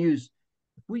just gonna use,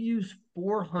 if we use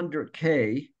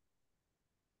 400K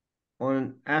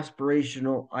on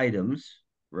aspirational items,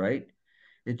 right?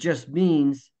 It just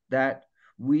means that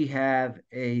we have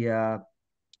a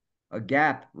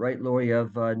gap, right, Lori,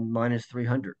 of minus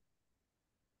 300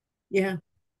 Yeah.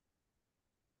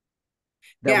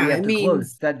 that we Yeah, have it to close.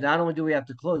 means That not only do we have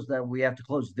to close, that we have to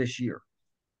close this year.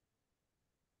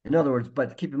 In other words,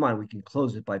 but keep in mind, we can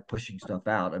close it by pushing stuff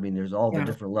out. I mean, there's all the yeah.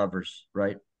 different levers,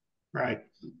 right? Right.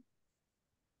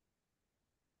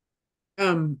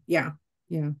 Yeah.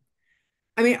 Yeah.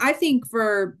 I mean, I think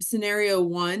for scenario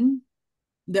one,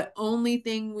 the only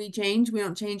thing we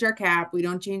don't change our cap, we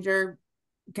don't change our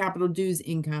capital dues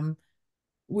income.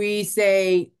 We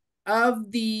say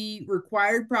of the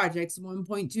required projects,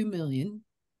 1.2 million.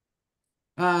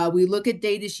 We look at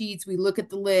data sheets, we look at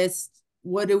the list.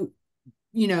 What do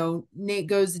Nate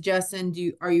goes to Justin,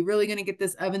 are you really going to get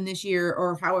this oven this year,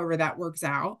 or however that works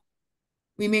out?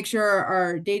 We make sure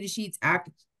our data sheets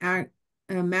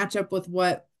match up with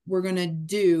what we're going to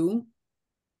do.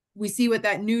 We see what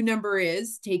that new number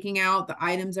is, taking out the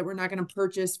items that we're not going to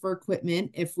purchase for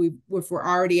equipment if we're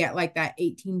already at like that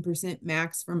 18%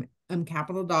 max from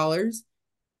capital dollars.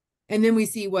 And then we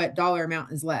see what dollar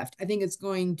amount is left. I think it's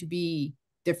going to be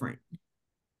different.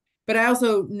 But I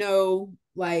also know,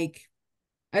 like,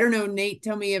 I don't know, Nate,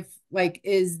 tell me if, like,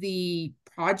 is the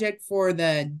project for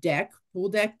the pool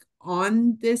deck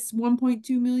on this 1.2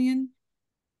 million?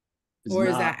 Or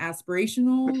is that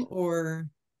aspirational, or?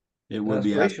 It would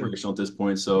be Aspirational. aspirational at this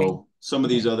point. So Okay. some of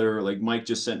these other, like Mike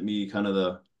just sent me kind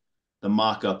of the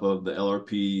mock-up of the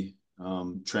LRP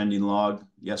trending log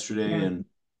yesterday. Yeah. And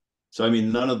so, I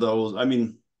mean, none of those, I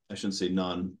mean, I shouldn't say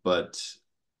none, but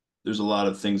there's a lot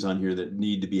of things on here that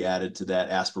need to be added to that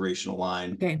aspirational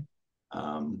line. Okay.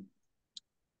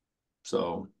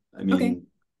 So, I mean,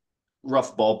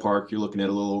 rough ballpark, you're looking at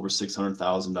a little over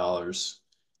 $600,000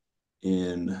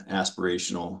 in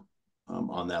aspirational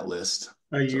on that list.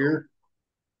 A year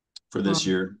for this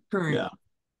year. Current. Yeah.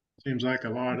 seems like a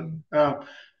lot of.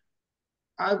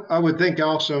 I would think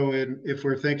also, if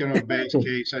we're thinking of base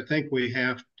case, I think we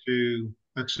have to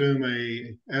assume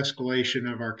a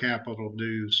escalation of our capital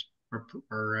dues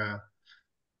or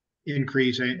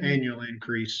increase, annual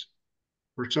increase.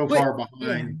 We're so far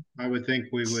behind. I would think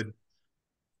we would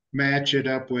match it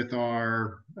up with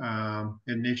our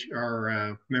members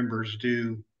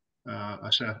due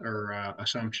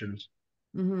assumptions.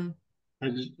 Mm-hmm.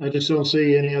 I just don't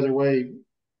see any other way.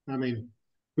 I mean,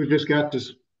 we've just got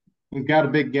this. We've got a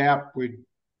big gap. We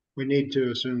need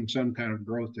to assume some kind of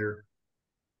growth there.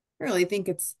 I really think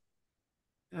it's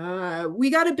we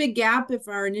got a big gap if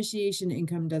our initiation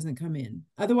income doesn't come in.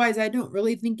 Otherwise, I don't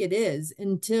really think it is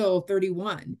until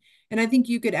 31. And I think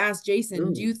you could ask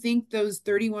Jason, do you think those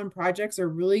 31 projects are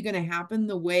really going to happen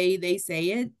the way they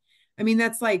say it? I mean,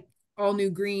 that's like all new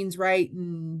greens, right?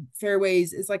 And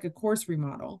fairways is like a course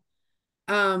remodel.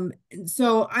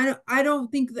 So I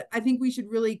don't think I think we should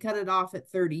really cut it off at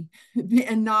 30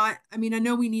 and not, I mean, I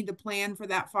know we need to plan for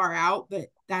that far out, but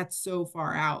that's so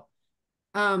far out.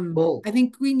 Well, I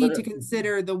think we need to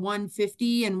consider the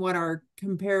 150 and what our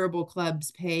comparable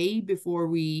clubs pay before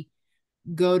we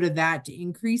go to that to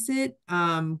increase it.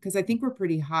 Because I think we're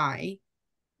pretty high.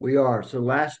 We are. So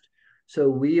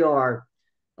we are,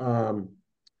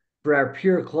 for our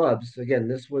pure clubs, again,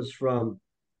 this was from,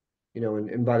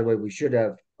 and by the way,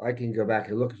 I can go back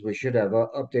and look because we should have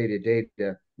updated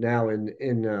data now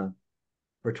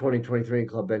for 2023 in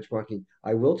club benchmarking.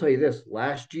 I will tell you this,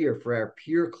 last year for our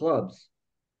pure clubs,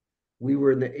 we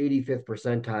were in the 85th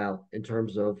percentile in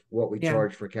terms of what we Yeah.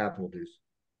 charge for capital dues.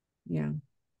 Yeah.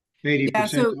 80%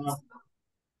 So off.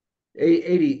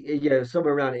 80, yeah,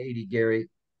 somewhere around 80, Gary.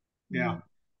 Yeah.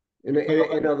 In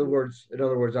other words,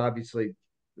 obviously,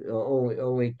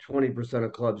 only 20%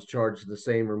 of clubs charge the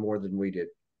same or more than we did.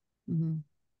 mhm.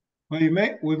 Well, we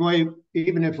may,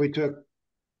 even if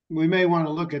we may want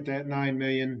to look at that 9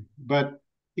 million, but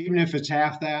even if it's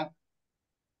half that,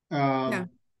 Yeah.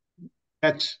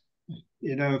 that's,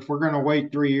 if we're going to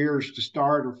wait 3 years to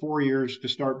start or 4 years to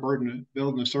start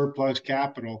building a surplus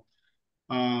capital,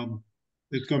 um,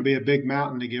 it's going to be a big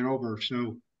mountain to get over.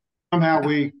 So somehow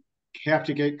we have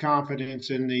to get confidence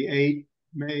in the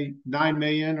 9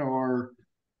 million or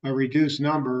a reduced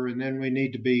number, and then we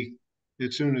need to be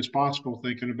as soon as possible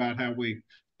thinking about how we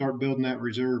start building that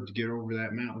reserve to get over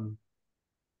that mountain.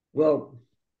 Well,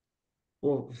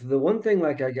 the one thing,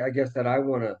 like I guess that I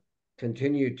want to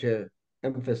continue to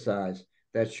emphasize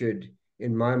that should,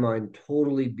 in my mind,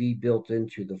 totally be built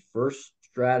into the first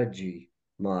strategy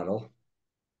model.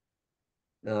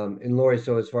 And Lori,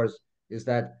 so as far as is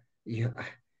that, yeah,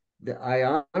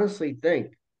 I honestly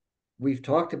think we've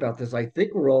talked about this. I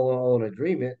think we're all in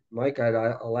agreement. Mike,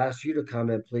 I'll ask you to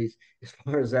comment, please, as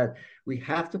far as that. We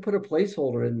have to put a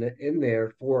placeholder in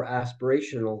there for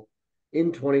aspirational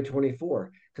in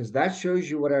 2024, because that shows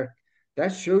you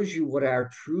what our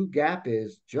true gap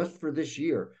is just for this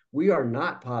year. We are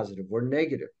not positive, we're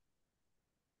negative.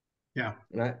 Yeah.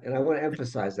 And I want to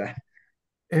emphasize that.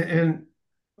 And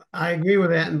I agree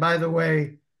with that. And by the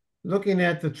way, looking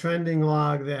at the trending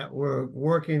log that we're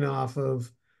working off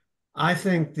of, I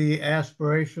think the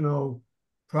aspirational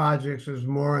projects is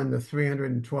more in the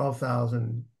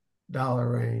 $312,000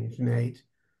 range, Nate.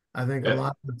 I think a Yeah.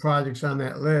 lot of the projects on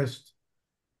that list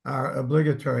are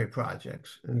obligatory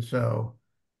projects. And so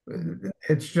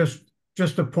it's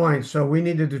just a point. So we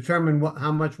need to determine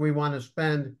how much we want to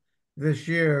spend this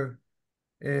year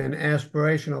in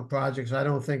aspirational projects. I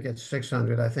don't think it's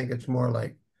 600. I think it's more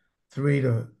like 300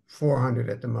 to 400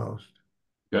 at the most.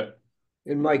 Okay.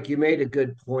 And Mike, you made a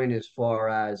good point as far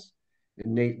as,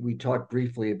 and Nate, we talked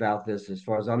briefly about this as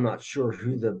far as I'm not sure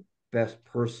who the best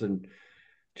person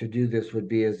to do this would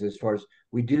be as far as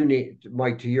we do need,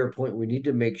 Mike, to your point, we need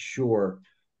to make sure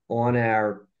on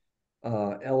our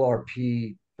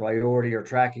LRP priority or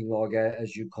tracking log,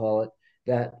 as you call it,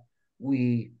 that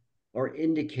we are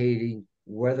indicating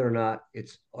whether or not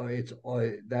it's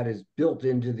that is built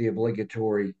into the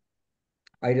obligatory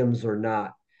items or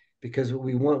not, because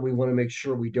we want to make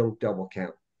sure we don't double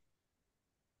count.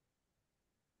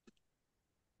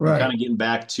 And Right. kind of getting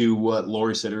back to what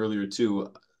Lori said earlier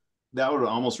too, that would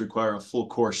almost require a full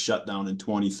course shutdown in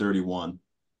 2031.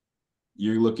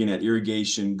 You're looking at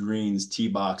irrigation, greens, tee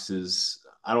boxes.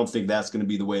 I don't think that's going to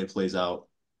be the way it plays out.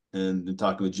 And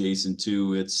talking with Jason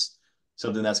too, it's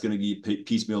something that's going to be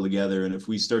piecemeal together. And if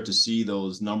we start to see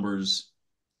those numbers,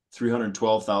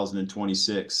 312,000 in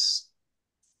 26,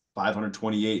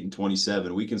 528 and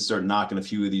 27, we can start knocking a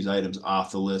few of these items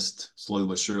off the list slowly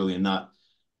but surely and not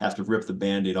have to rip the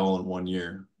Band-Aid all in one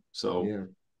year. So Yeah.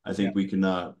 I think we can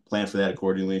plan for that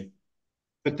accordingly.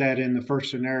 Put that in the first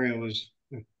scenario is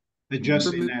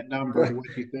adjusting that number to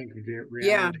what you think of the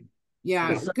reality. Yeah.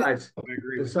 Besides, I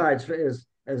agree with besides,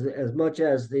 as much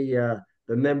as the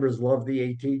members love the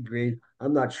 18 green,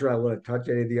 I'm not sure I want to touch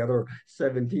any of the other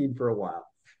 17 for a while.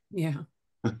 Yeah.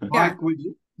 that.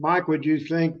 Mike, would you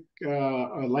think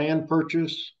a land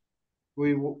purchase,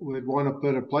 we would want to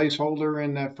put a placeholder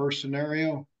in that first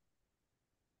scenario?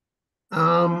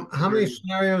 How many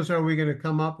scenarios are we going to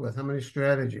come up with? How many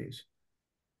strategies?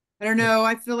 I don't know.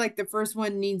 I feel like the first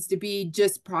one needs to be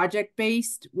just project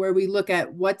based, where we look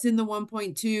at what's in the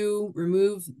 1.2,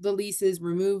 remove the leases,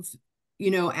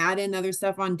 add in other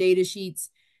stuff on data sheets,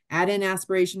 add in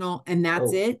aspirational, and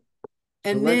that's it.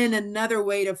 And then another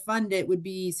way to fund it would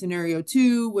be scenario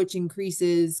 2, which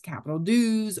increases capital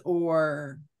dues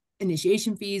or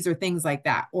initiation fees or things like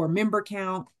that, or member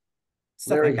count,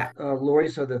 stuff like that. Lori,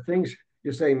 so the things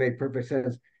you're saying make perfect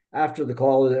sense. After the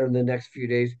call or in the next few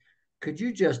days, could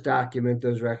you just document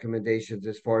those recommendations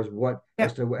as far as what,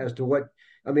 as to what,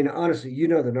 I mean, honestly,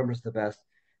 the numbers the best,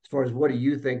 as far as what do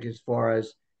you think as far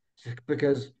as,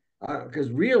 because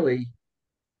really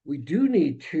we do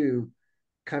need to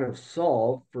kind of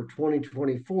solve for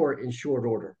 2024 in short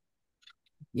order.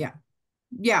 Yeah.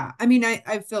 Yeah. I mean,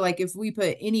 I feel like if we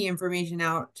put any information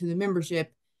out to the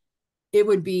membership, it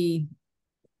would be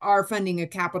are funding a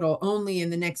capital only in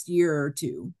the next year or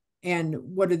two, and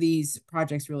what do these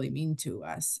projects really mean to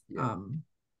us? Yeah.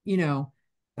 You know,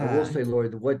 I will say, Lori,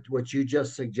 what you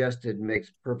just suggested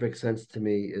makes perfect sense to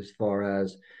me as far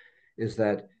as is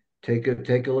that take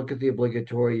a look at the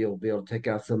obligatory. You'll be able to take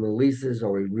out some of the leases,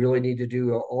 or we really need to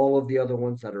do all of the other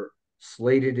ones that are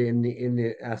slated in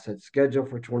the asset schedule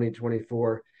for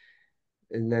 2024.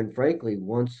 And then frankly,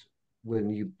 once when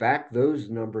you back those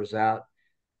numbers out,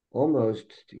 almost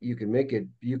you can make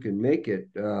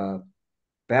it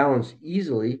balance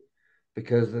easily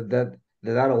because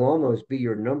that'll almost be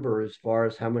your number as far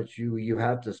as how much you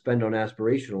have to spend on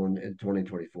aspirational in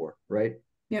 2024, right?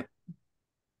 Yep.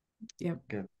 Yep.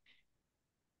 Okay.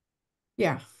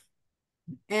 Yeah.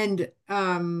 And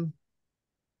I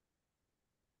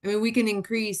mean, we can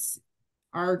increase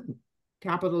our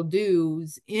capital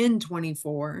dues in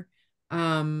 24.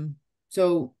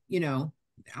 So, you know,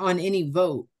 on any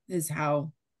vote is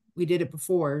how we did it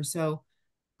before. So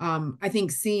I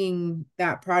think seeing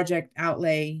that project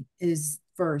outlay is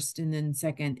first, and then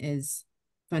second is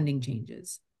funding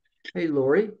changes. Hey,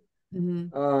 Lori,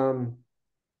 Mhm.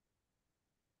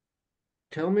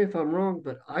 tell me if I'm wrong,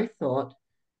 but I thought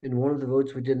in one of the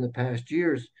votes we did in the past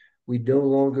years, we no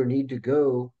longer need to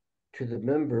go to the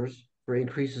members for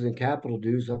increases in capital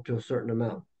dues up to a certain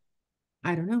amount.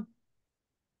 I don't know.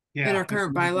 In Yeah, our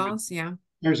current bylaws, yeah.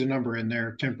 there's a number in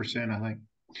there, 10%, I think.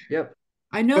 Yep.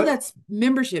 I know But- that's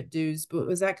membership dues, but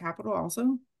was that capital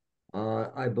also?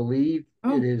 I believe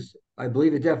Oh. it is. I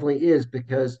believe it definitely is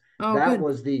because Oh, that good.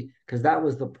 was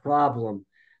the problem.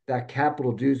 That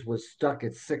capital dues was stuck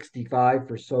at 65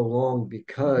 for so long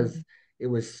because Mhm. it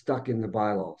was stuck in the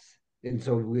bylaws. And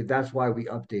so that's why we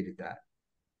updated that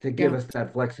to give Yeah. us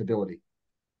that flexibility.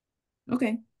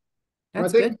 Okay. I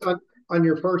That's think good. on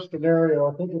your first scenario,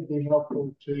 I think it'd be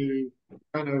helpful to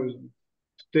kind of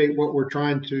state what we're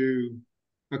trying to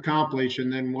accomplish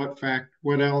and then what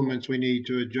elements we need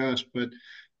to adjust. But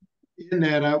in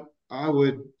that, I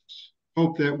would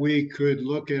hope that we could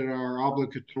look at our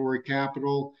obligatory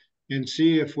capital and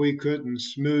see if we couldn't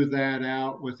smooth that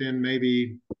out within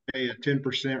maybe a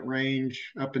 10%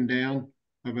 range up and down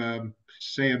of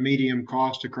say a medium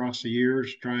cost across the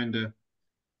years, trying to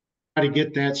try to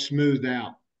get that smoothed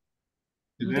out.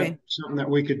 Is that Okay. something that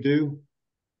we could do?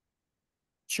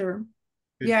 Sure.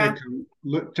 And Yeah.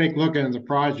 take a look at the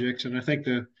projects. And I think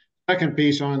the second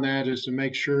piece on that is to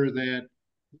make sure that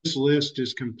this list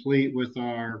is complete with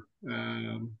our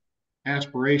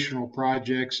aspirational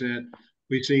projects that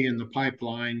we see in the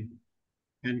pipeline.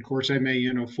 And of course,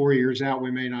 4 years out,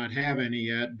 we may not have any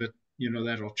yet, but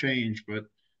that'll change. But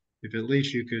if at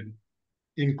least you could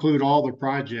include all the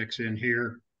projects in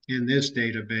here in this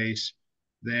database,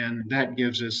 then that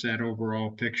gives us that overall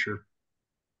picture.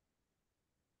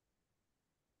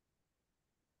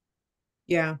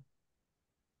 Yeah.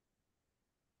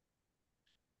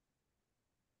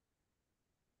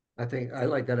 I think I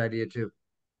like that idea too.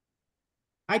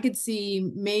 I could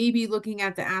see maybe looking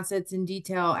at the assets in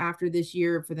detail after this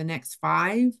year for the next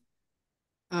 5.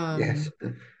 Yes.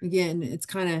 Again, it's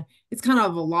kind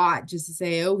of a lot just to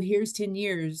say, oh, here's 10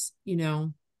 years,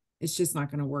 it's just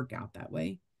not going to work out that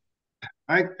way.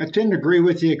 I tend to agree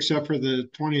with you, except for the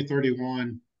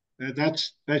 2031.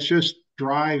 That just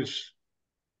drives,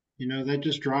 that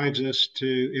just drives us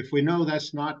to, if we know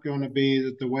that's not going to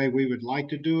be the way we would like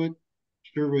to do it,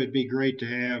 sure would be great to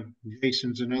have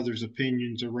Jason's and others'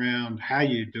 opinions around how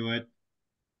you do it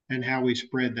and how we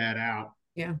spread that out.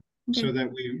 Yeah. Okay. So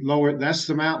that we lower, that's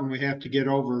the mountain we have to get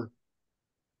over,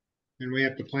 and we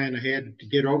have to plan ahead to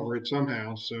get over it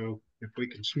somehow. So if we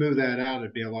can smooth that out,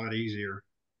 it'd be a lot easier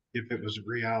if it was a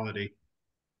reality.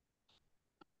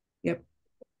 Yep.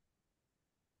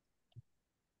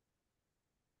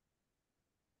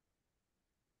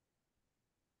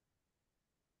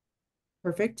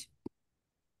 Perfect.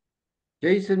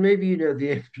 Jason, maybe you know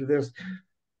the answer to this.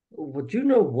 Would you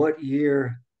know what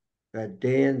year that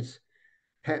Dan's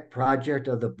pet project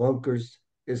of the bunkers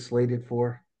is slated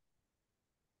for?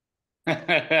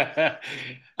 Not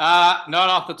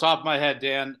off the top of my head,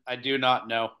 Dan. I do not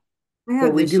know. I But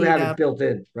have we the do sheet have it up. built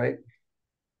in, right?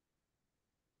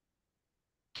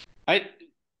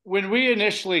 When we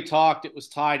initially talked, it was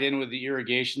tied in with the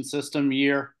irrigation system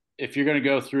year. If you're going to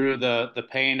go through the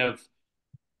pain of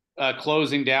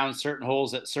closing down certain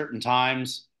holes at certain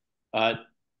times, it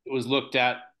was looked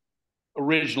at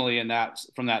originally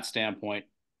from that standpoint.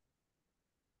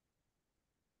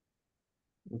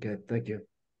 Okay, thank you.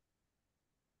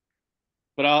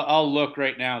 But I'll look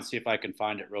right now and see if I can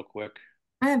find it real quick.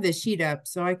 I have the sheet up,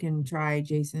 so I can try,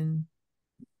 Jason.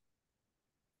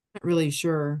 Not really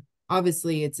sure.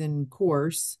 Obviously, it's in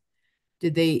course.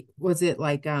 Was it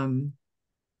like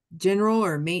general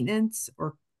or maintenance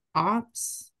or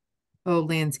ops? Oh,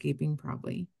 landscaping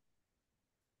probably.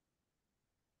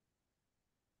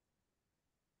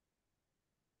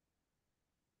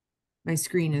 My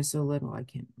screen is so little I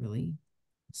can't really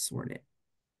sort it.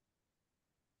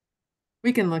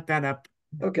 We can look that up.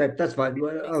 Okay, that's fine.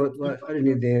 I didn't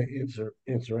need the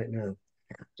answer right now.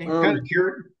 Okay. Kind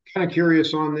of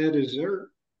curious on that. Is there,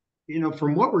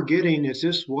 from what we're getting, is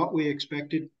this what we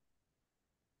expected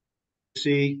to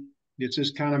see? Is this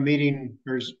kind of meeting,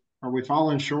 are we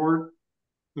falling short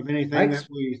of anything that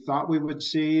we thought we would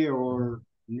see or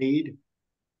need?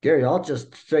 Gary, I'll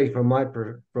just say from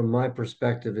my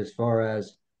perspective, as far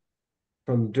as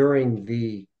from during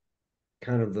the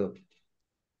kind of the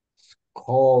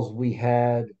calls we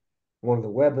had, one of the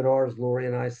webinars Lori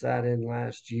and I sat in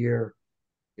last year,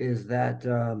 is that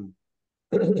and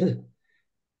I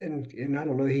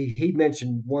don't know, he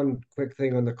mentioned one quick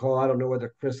thing on the call. I don't know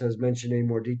whether Chris has mentioned any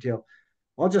more detail.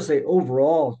 I'll just say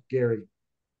overall, Gary,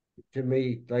 to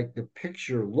me, like the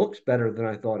picture looks better than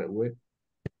I thought it would.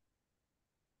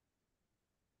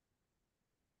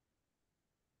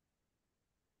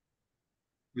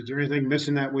 Was there anything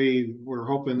missing that we were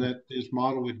hoping that this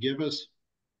model would give us?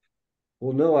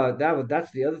 Well, no,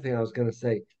 that's the other thing I was going to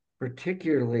say.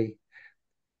 Particularly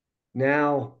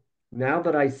now, now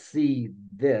that I see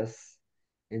this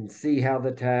and see how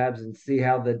the tabs and see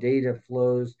how the data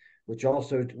flows, which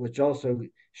also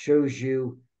shows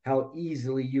you how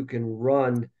easily you can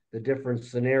run the different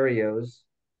scenarios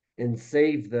and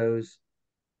save those.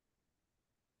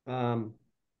 Um,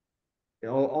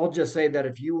 I'll just say that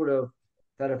if you would have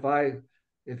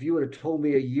told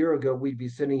me a year ago we'd be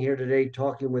sitting here today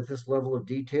talking with this level of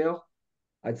detail,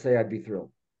 I'd say I'd be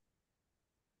thrilled.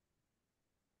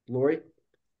 Lori, do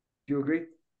you agree?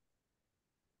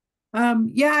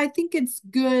 Yeah, I think it's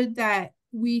good that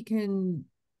we can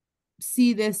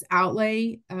see this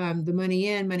outlay, the money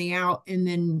in, money out, and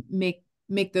then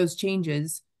make those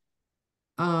changes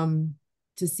to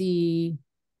see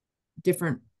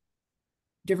different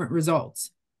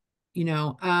results.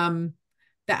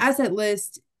 The asset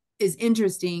list is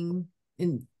interesting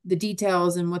in the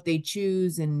details and what they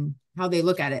choose and how they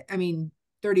look at it. I mean,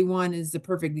 31 is the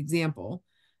perfect example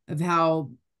of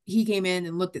how he came in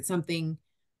and looked at something,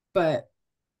 but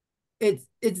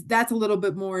that's a little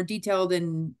bit more detailed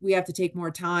and we have to take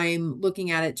more time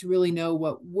looking at it to really know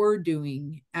what we're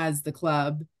doing as the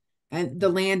club. And the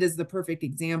land is the perfect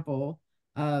example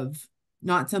of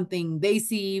not something they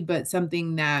see, but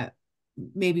something that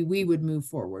maybe we would move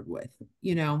forward with,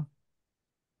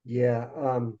 Yeah.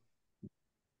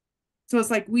 So it's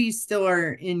like we still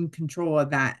are in control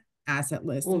of that asset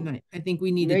list. Well, And I think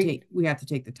we have to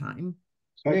take the time.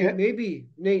 Nate,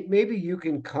 maybe you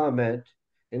can comment,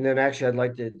 and then actually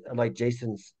I'd like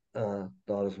Jason's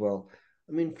thought as well.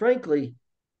 I mean, frankly,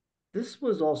 this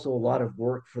was also a lot of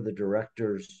work for the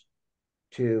directors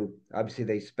to obviously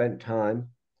they spent time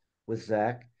with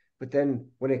Zach, but then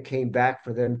when it came back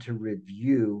for them to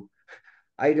review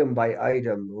item by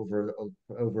item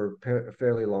over a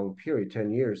fairly long period,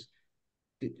 10 years,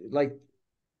 like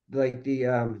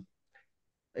the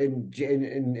and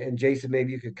Jason,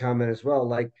 maybe you could comment as well.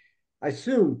 Like, I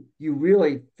assume you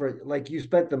really you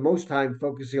spent the most time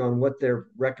focusing on what their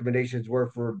recommendations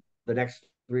were for the next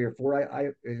 3 or 4. I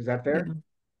is that fair? Yeah.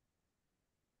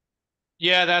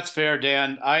 Yeah, that's fair,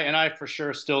 Dan. I for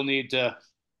sure still need to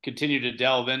continue to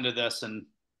delve into this and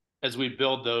as we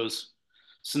build those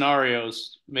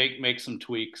scenarios, make some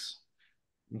tweaks.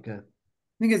 Okay. I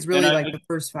think it's And really like the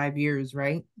first 5 years,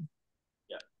 right?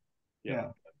 Yeah.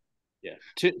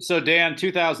 So Dan,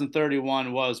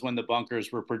 2031 was when the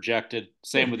bunkers were projected.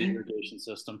 Same with the irrigation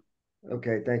system.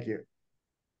 Okay, thank you.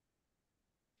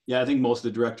 Yeah, I think most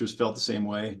of the directors felt the same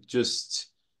way. Just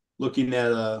looking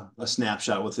at a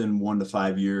snapshot within 1 to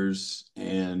 5 years,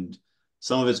 and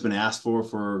some of it's been asked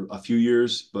for a few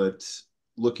years, but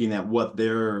looking at what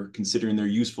they're considering their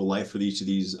useful life for each of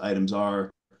these items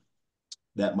are,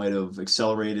 that might have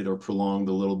accelerated or prolonged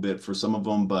a little bit for some of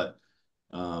them. But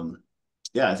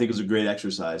yeah, I think it was a great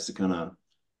exercise to kind of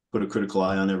put a critical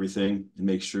eye on everything and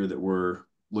make sure that we're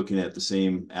looking at the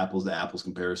same apples to apples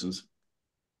comparisons.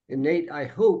 And Nate, I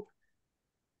hope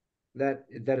that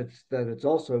it's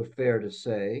also fair to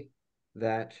say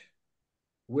that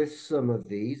with some of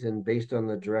these, and based on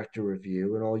the director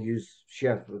review, and I'll use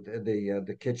chef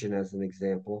the kitchen as an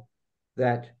example,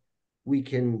 that we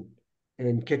can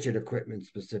and kitchen equipment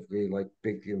specifically, like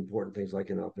big important things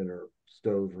like an oven or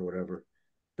stove or whatever,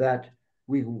 that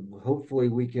we hopefully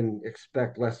we can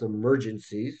expect less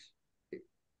emergencies,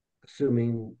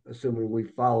 assuming we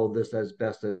follow this as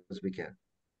best as we can.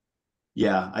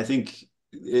 Yeah, I think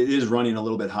it is running a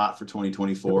little bit hot for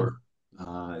 2024,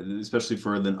 especially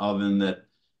for an oven that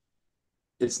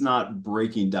it's not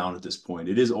breaking down at this point.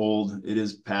 It is old. It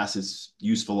is past its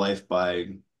useful life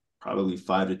by probably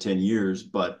 5 to 10 years,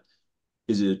 but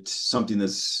is it something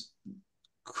that's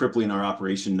crippling our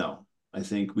operation? No. I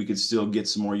think we could still get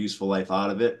some more useful life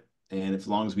out of it. And if, as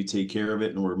long as we take care of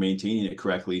it and we're maintaining it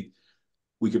correctly,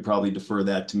 we could probably defer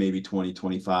that to maybe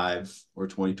 2025 or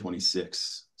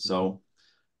 2026. So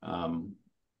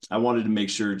I wanted to make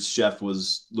sure Chef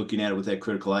was looking at it with that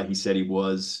critical eye. He said he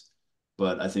was,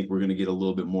 but I think we're going to get a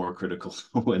little bit more critical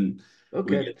when we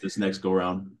Okay. get this next go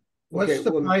round. What's Okay,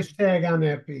 the well, price tag on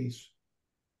that piece?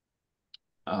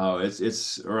 Oh,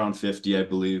 it's around 50, I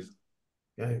believe.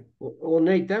 Okay. well,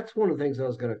 Nate, that's one of the things I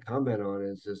was going to comment on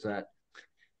is that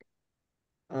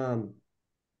um,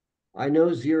 I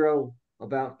know zero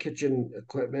about kitchen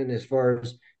equipment as far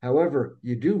as, however,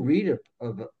 you do read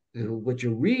of what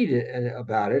you read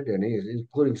about it, and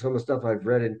including some of the stuff I've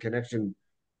read in connection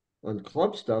on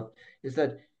club stuff, is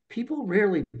that people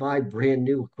rarely buy brand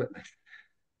new equipment.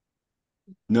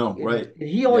 No, right. And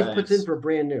he always Yeah, puts in for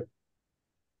brand new.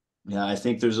 yeah, I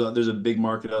think there's a big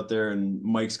market out there, and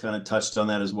Mike's kind of touched on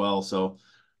that as well. So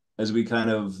as we kind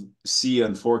of see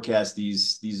and forecast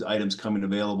these items coming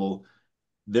available,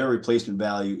 their replacement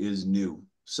value is new.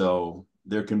 So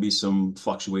there can be some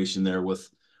fluctuation there with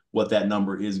what that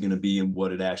number is going to be and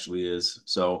what it actually is.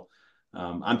 So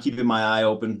I'm keeping my eye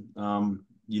open.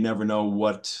 You never know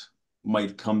what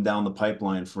might come down the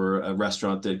pipeline for a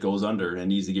restaurant that goes under and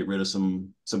needs to get rid of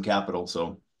some capital.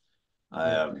 So I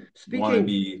Yeah. want to Speaking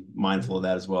be mindful of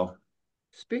that as well.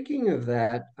 Speaking of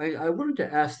that, I wanted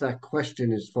to ask that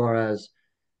question as far as,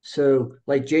 so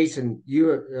like Jason,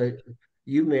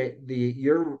 you made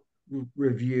your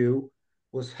review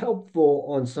was helpful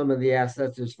on some of the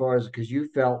assets as far as, because you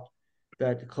felt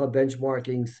that the Club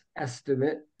Benchmarking's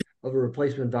estimate of a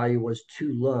replacement value was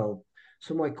too low.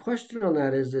 So my question on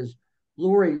that is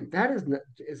Lori,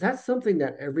 is that something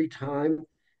that every time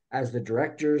as the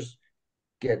directors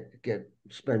get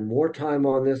spend more time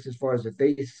on this as far as if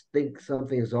they think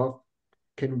something is off,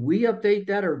 can we update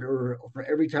that, or for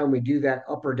every time we do that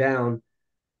up or down,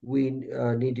 we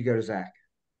need to go to Zach?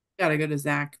 Gotta go to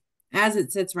Zach. As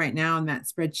it sits right now in that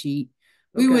spreadsheet,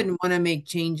 we Okay. wouldn't want to make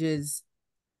changes.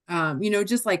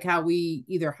 Just like how we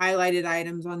either highlighted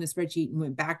items on the spreadsheet and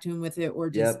went back to him with it, or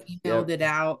just emailed it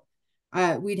out.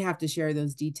 We'd have to share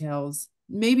those details.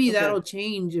 Maybe Okay. that'll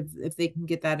change if they can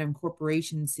get that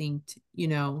incorporation synced,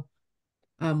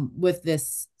 with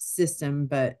this system.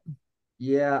 But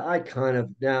Yeah, I kind of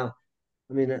now,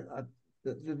 I mean,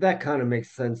 that kind of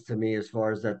makes sense to me as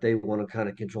far as that they want to kind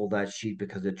of control that sheet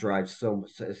because it drives so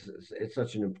much. It's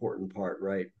such an important part,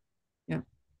 right? yeah,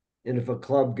 And if a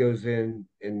club goes in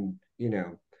and yeah,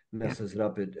 messes it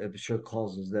up, it sure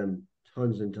causes them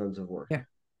tons and tons of work. yeah.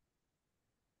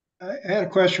 I had a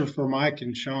question for Mike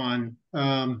and Sean.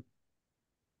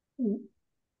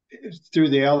 Through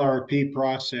the LRP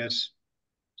process,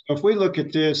 so if we look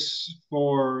at this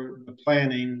for the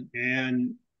planning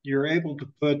and you're able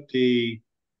to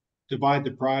divide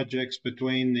the projects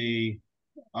between the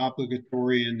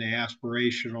obligatory and the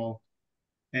aspirational,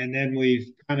 and then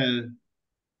we've kind of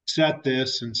set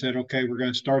this and said, okay, we're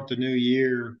going to start the new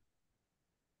year.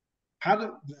 How did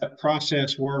that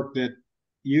process work that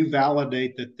you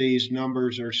validate that these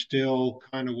numbers are still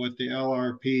kind of what the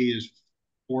LRP is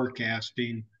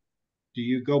forecasting? Do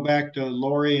you go back to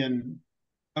Lori and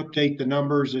update the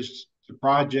numbers as the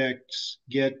projects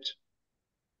get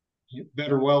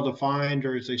better well defined,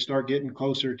 or as they start getting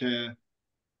closer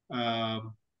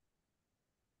um,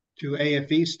 to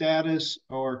AFE status,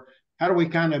 or how do we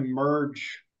kind of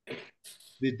merge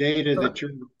the data that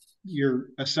you're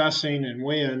assessing and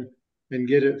when, and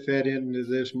get it fed into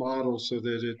this model so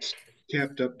that it's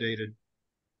kept updated?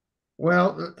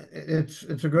 Well, it's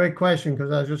a great question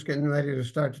because I was just getting ready to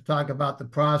start to talk about the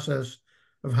process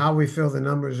of how we fill the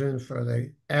numbers in for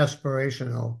the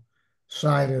aspirational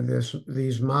side of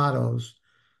these models.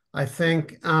 I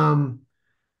think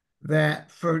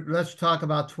that let's talk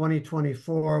about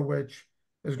 2024, which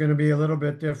is going to be a little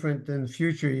bit different than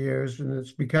future years, and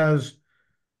it's because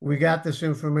we got this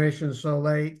information so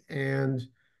late, and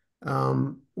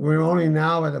we're only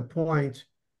now at a point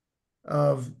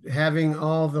of having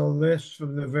all the lists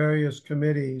from the various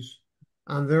committees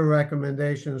on their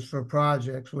recommendations for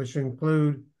projects, which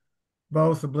include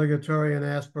both obligatory and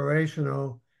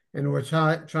aspirational. And we're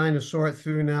trying to sort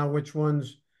through now which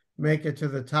ones make it to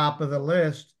the top of the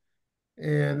list.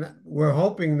 And we're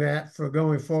hoping that for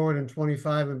going forward in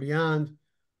 25 and beyond,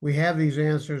 we have these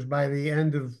answers by the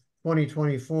end of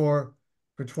 2024,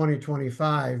 for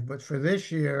 2025. But for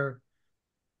this year,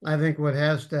 I think what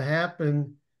has to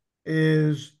happen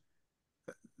is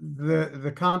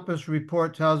the Compass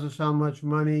report tells us how much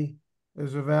money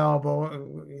is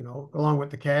available, you know, along with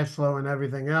the cash flow and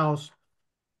everything else.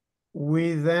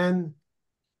 We then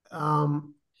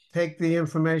take the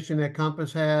information that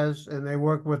Compass has and they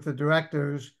work with the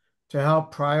directors to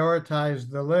help prioritize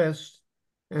the list.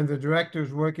 And the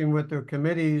directors working with their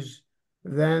committees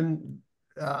then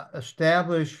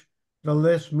establish the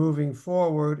list moving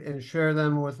forward and share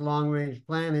them with long-range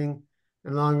planning.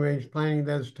 And long-range planning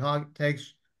then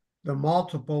takes the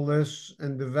multiple lists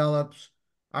and develops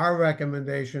our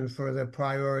recommendation for the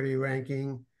priority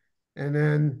ranking. And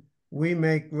then we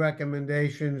make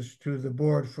recommendations to the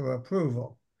board for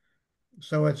approval.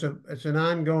 So it's an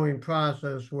ongoing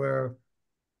process where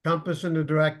Compass and the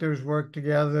directors work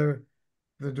together.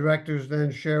 The directors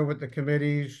then share with the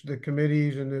committees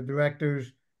and the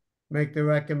directors make the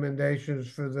recommendations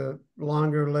for the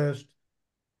longer list.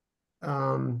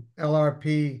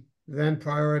 LRP then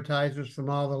prioritizes from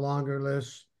all the longer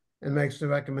lists and makes the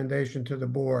recommendation to the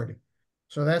board.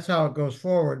 So that's how it goes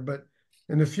forward. But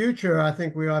in the future, I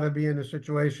think we ought to be in a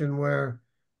situation where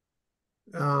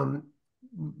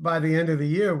by the end of the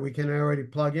year, we can already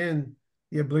plug in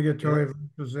the obligatory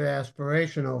versus the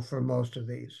aspirational for most of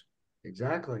these.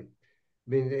 Exactly. I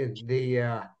mean,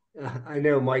 I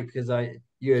know, Mike, because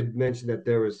you had mentioned that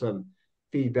there was some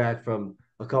feedback from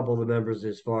a couple of the members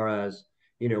as far as,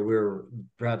 you know, we're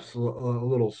perhaps a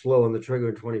little slow on the trigger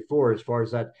in 24 as far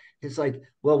as that. It's like,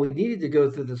 well, we needed to go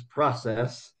through this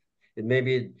process. And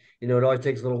maybe, you know, it always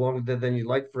takes a little longer than you'd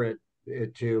like for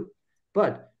it to.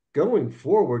 But going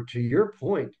forward, to your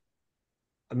point,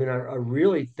 I mean, I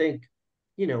really think,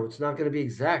 you know, it's not going to be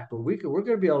exact, but we're going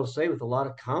to be able to say with a lot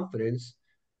of confidence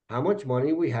how much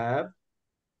money we have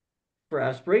for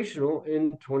aspirational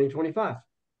in 2025.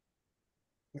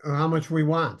 Or how much we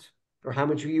want. Or how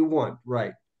much you want,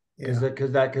 right?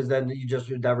 Because then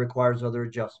that requires other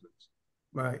adjustments.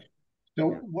 Right. So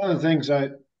one of the things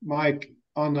Mike,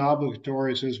 on the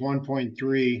obligatories is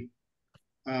 1.3.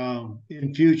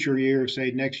 In future years,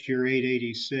 say next year,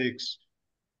 886,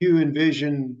 you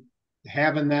envision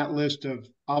having that list of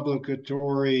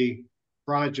obligatory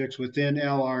projects within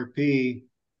LRP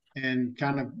and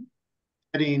kind of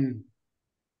getting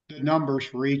the numbers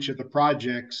for each of the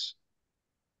projects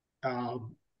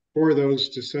for those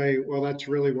to say, well, that's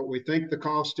really what we think the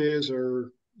cost is,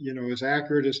 or, you know, is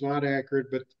accurate, is not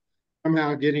accurate, but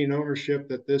somehow getting ownership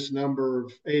that this number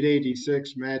of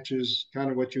 886 matches kind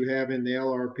of what you have in the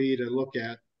LRP to look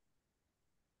at.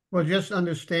 Well, just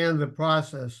understand the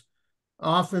process.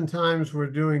 Oftentimes we're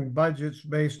doing budgets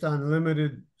based on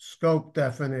limited scope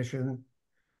definition.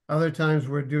 Other times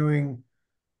we're doing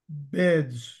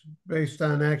bids based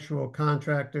on actual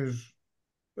contractors'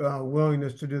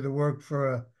 willingness to do the work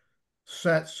for a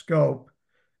set scope.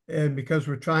 And because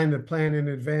we're trying to plan in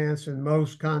advance, and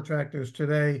most contractors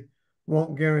today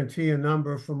won't guarantee a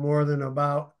number for more than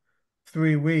about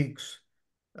 3 weeks,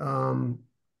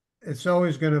 it's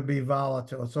always going to be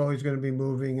volatile. It's always going to be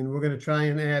moving, and we're going to try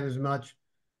and add as much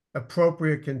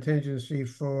appropriate contingency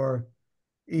for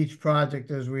each project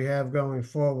as we have going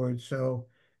forward. So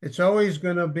it's always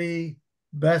going to be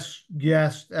best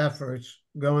guess efforts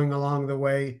going along the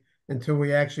way until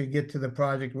we actually get to the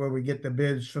project where we get the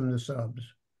bids from the subs.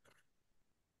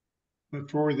 But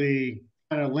for the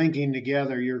kind of linking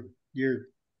together, you're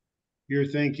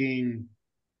thinking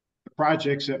the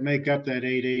projects that make up that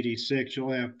 886,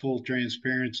 you'll have full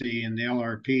transparency in the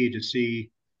LRP to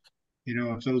see, you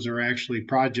know, if those are actually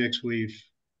projects we've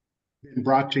been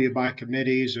brought to you by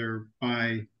committees or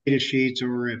by data sheets,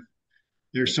 or if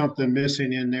there's something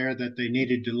missing in there that they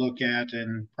needed to look at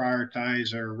and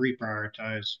prioritize or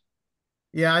reprioritize.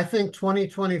 Yeah, I think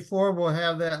 2024 will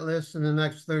have that list in the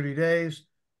next 30 days.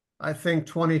 I think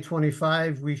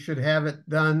 2025, we should have it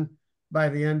done by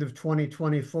the end of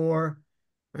 2024.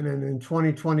 And then in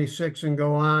 2026 and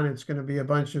go on, it's going to be a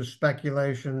bunch of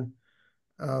speculation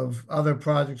of other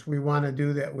projects we want to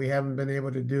do that we haven't been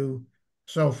able to do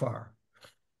so far.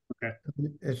 Okay.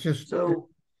 It's just so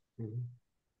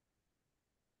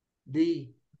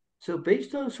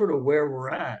based on sort of where we're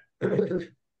at,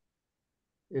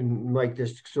 and Mike,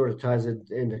 this sort of ties it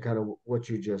into kind of what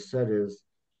you just said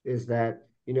is that,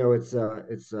 you know, it's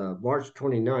March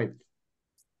 29th.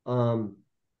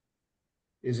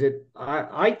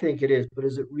 I think it is, but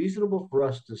is it reasonable for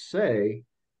us to say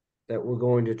that we're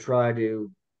going to try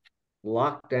to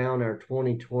lock down our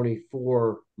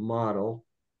 2024 model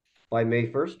by May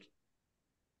 1st?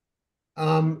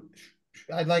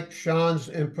 I'd like Sean's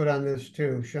input on this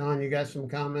too. Sean, you got some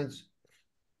comments?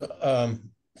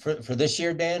 for this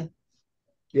year, Dan?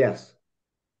 Yes.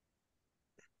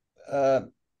 Uh,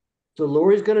 So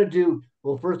Lori's going to do,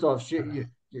 well, first off,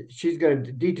 she's going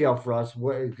to detail for us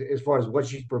what, as far as what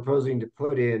she's proposing to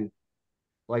put in,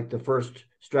 like the first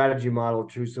strategy model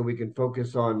too, so we can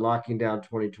focus on locking down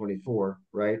 2024,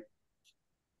 right?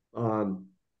 Um,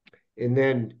 and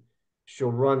then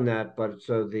she'll run that, but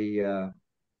so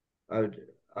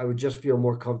I would just feel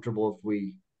more comfortable if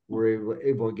we were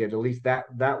able to get at least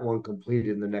that one completed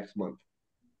in the next month.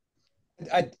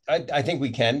 I think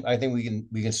we can. I think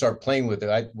we can start playing with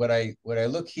it. What I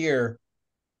look here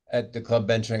at the club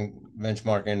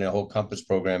benchmarking and the whole Compass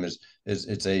program is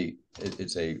it's a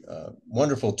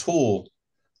wonderful tool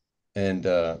and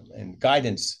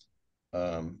guidance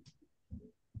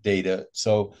data.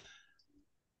 So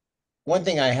one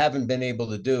thing I haven't been able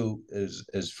to do is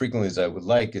as frequently as I would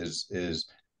like is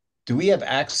do we have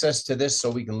access to this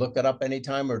so we can look it up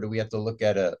anytime, or do we have to look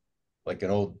at like an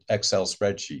old Excel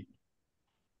spreadsheet?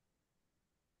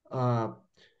 Uh,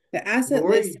 The asset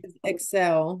Lori? list is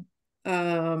Excel.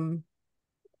 Board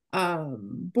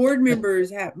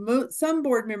members have some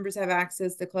board members have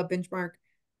access to Club Benchmark,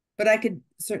 but I could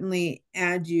certainly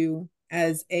add you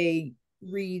as a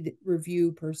read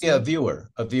review person. Yeah, a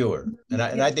viewer, and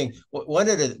I think one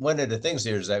of the things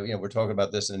here is that we're talking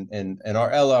about this in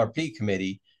our LRP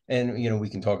committee, and we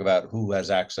can talk about who has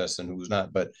access and who's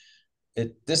not, but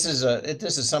this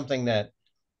is something that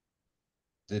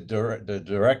the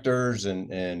directors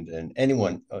and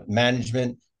anyone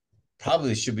management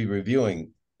probably should be reviewing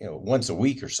once a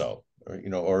week or so,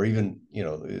 or even a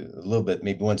little bit,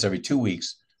 maybe once every 2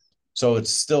 weeks, so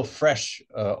it's still fresh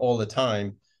all the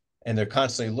time, and they're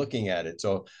constantly looking at it.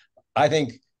 So I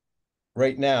think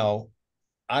right now,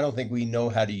 I don't think we know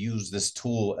how to use this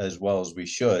tool as well as we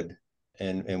should,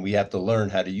 and we have to learn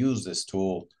how to use this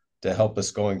tool to help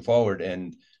us going forward.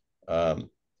 And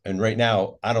right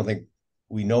now, I don't think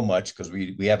we know much because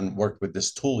we haven't worked with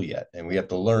this tool yet, and we have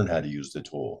to learn how to use the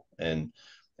tool and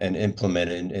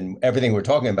implement it. And everything we're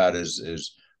talking about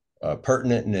is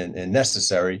pertinent and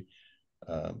necessary.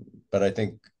 But I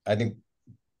think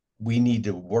we need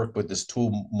to work with this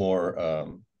tool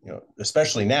more.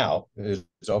 Especially now,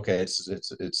 it's okay. It's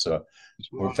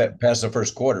we're past the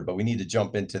first quarter, but we need to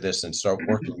jump into this and start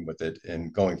working with it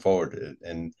and going forward.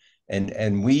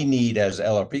 And we need, as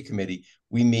LRP committee,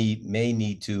 we may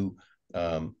need to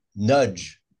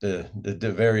nudge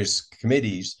the various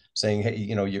committees, saying,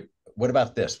 hey, what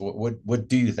about this? What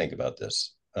do you think about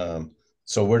this?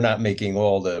 So we're not making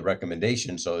all the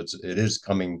recommendations. So it is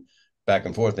coming back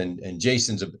and forth. And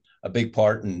Jason's a big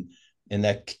part, and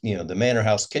that the Manor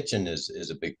House kitchen is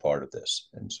a big part of this.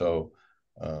 And so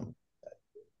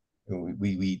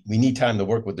we need time to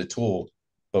work with the tool,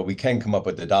 but we can come up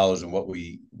with the dollars and what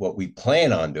we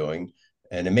plan on doing.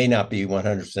 And it may not be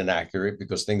 100% accurate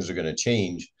because things are going to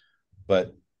change,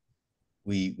 but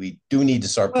we do need to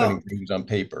start putting things on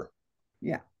paper.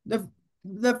 Yeah.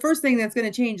 The first thing that's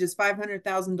going to change is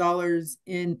 $500,000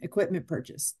 in equipment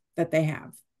purchase that they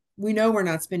have. We know we're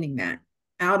not spending that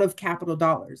out of capital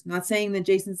dollars. Not saying that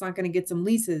Jason's not going to get some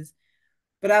leases,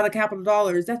 but out of capital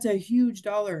dollars, that's a huge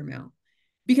dollar amount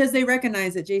because they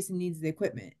recognize that Jason needs the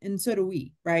equipment, and so do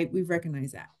we, right? We've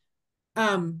recognized that.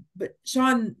 But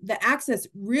Sean, the access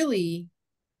really,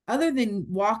 other than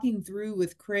walking through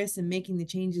with Chris and making the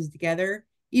changes together,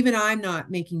 even I'm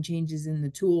not making changes in the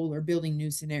tool or building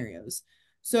new scenarios.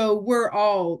 So we're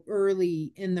all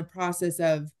early in the process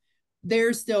of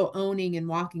they're still owning and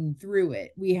walking through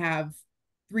it. We have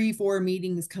 3-4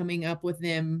 meetings coming up with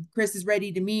them. Chris is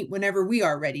ready to meet whenever we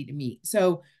are ready to meet.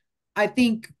 So I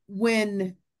think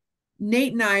when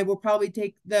Nate and I will probably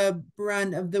take the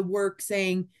brunt of the work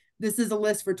saying, this is a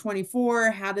list for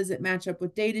 24. How does it match up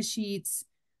with data sheets?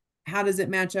 How does it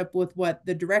match up with what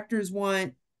the directors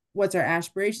want? What's our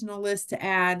aspirational list to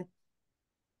add?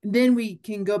 Then we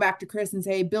can go back to Chris and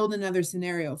say, build another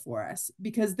scenario for us,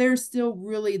 because they're still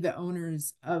really the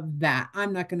owners of that.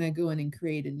 I'm not going to go in and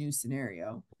create a new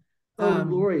scenario.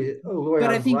 Lori, but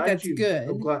I think that's good.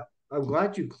 I'm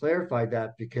glad you clarified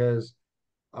that, because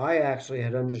I actually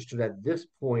had understood at this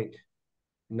point,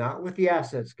 not with the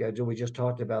asset schedule, we just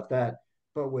talked about that,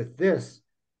 but with this,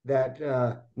 that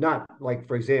not like,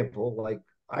 for example, like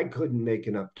I couldn't make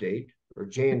an update or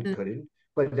Jan couldn't,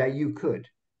 but that you could.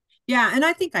 Yeah, and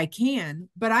I think I can,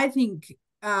 but I think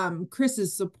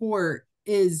Chris's support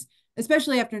is,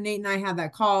 especially after Nate and I had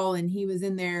that call and he was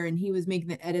in there and he was making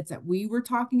the edits that we were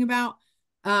talking about.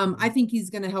 I think he's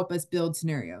going to help us build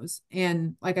scenarios.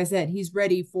 And like I said, he's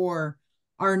ready for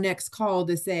our next call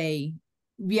to say,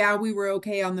 yeah, we were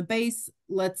okay on the base.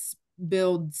 Let's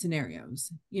build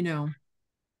scenarios,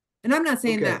 And I'm not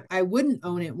saying Okay. that I wouldn't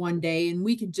own it one day and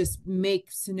we could just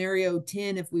make scenario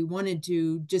 10 if we wanted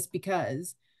to, just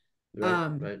because.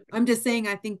 Right. I'm just saying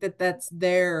I think that that's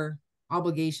their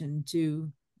obligation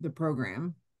to the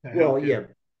program. Well, yeah,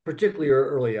 particularly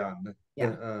early on.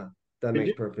 Yeah. That Could makes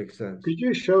you- perfect sense. Could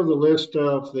you show the list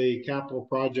of the capital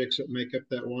projects that make up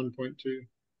that 1.2?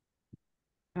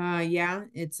 Yeah,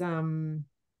 it's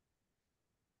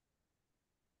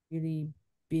really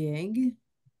big.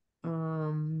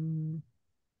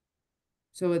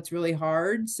 So it's really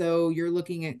hard. So you're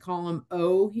looking at column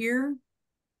O here,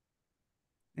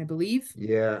 I believe.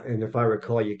 Yeah, and if I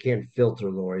recall, you can't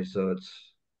filter, Lori, so it's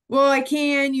Well, I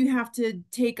can. You have to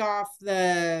take off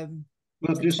the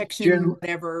Well, detection,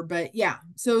 whatever. But yeah,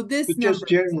 so this just number,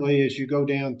 generally, as you go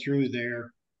down through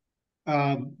there,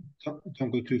 don't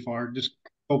go too far. Just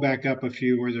go back up a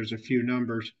few where there's a few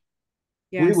numbers.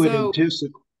 yeah.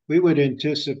 We would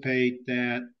anticipate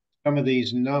that some of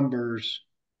these numbers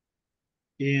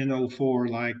in 04,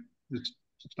 like, let's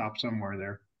stop somewhere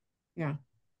there. Yeah.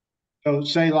 So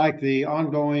say like the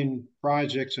ongoing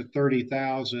projects at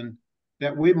 30,000,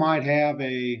 that we might have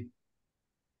a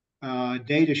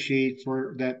data sheet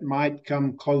for that might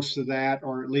come close to that,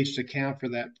 or at least account for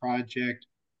that project.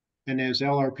 And as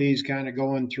LRP is kind of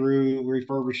going through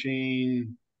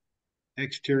refurbishing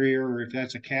exterior, or if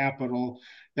that's a capital,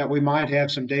 that we might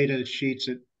have some data sheets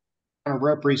that kind of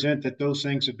represent that those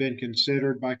things have been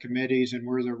considered by committees and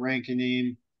where they're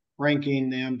ranking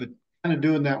them, but kind of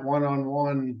doing that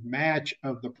one-on-one match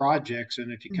of the projects.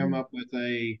 And if you come up with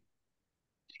a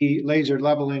laser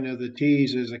leveling of the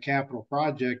T's as a capital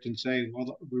project and say,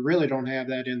 well, we really don't have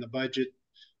that in the budget,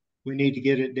 we need to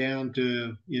get it down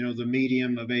to, the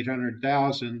medium of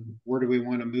 800,000. Where do we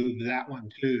want to move that one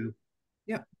to?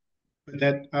 Yep. But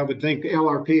that, I would think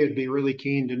LRP would be really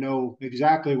keen to know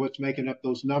exactly what's making up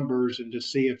those numbers and to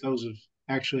see if those are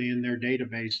actually in their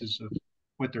databases of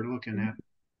what they're looking at.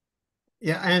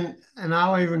 Yeah, and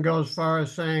I'll even go as far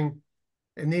as saying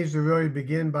it needs to really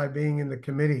begin by being in the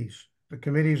committees. The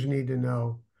committees need to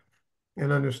know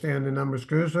and understand the numbers,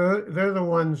 because they're the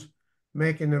ones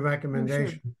making the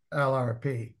recommendation,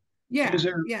 LRP. Yeah. Is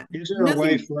there Yeah. a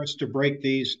way for us to break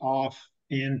these off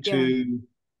into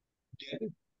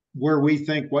where we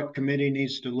think what committee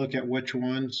needs to look at which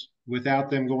ones without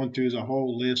them going through the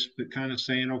whole list, but kind of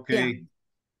saying, okay,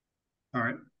 all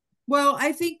right. Well,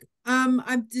 I think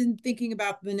I've been thinking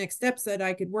about the next steps that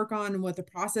I could work on and what the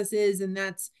process is, and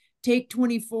that's take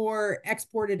 24,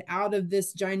 export it out of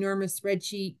this ginormous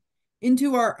spreadsheet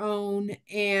into our own,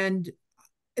 and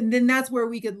then that's where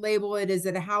we could label it. Is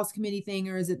it a House committee thing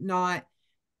or is it not?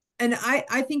 And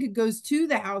I think it goes to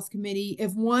the House committee.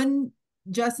 If one,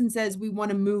 Justin says we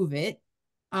want to move it,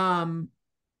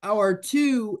 or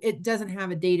two, it doesn't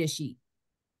have a data sheet,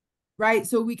 right?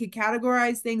 So we could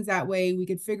categorize things that way. We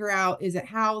could figure out, is it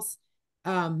House?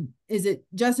 Is it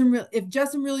Justin? If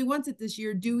Justin really wants it this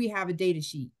year, do we have a data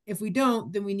sheet? If we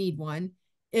don't, then we need one.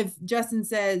 If Justin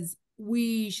says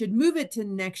we should move it to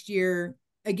next year,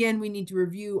 again, we need to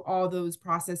review all those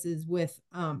processes with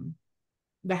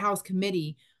the House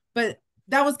committee. But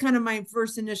that was kind of my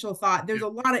first initial thought. There's a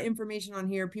lot of information on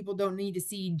here. People don't need to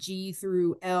see G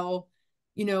through L,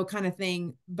 kind of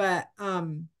thing. But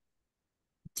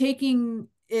taking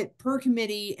it per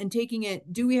committee and taking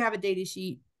it, do we have a data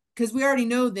sheet? Because we already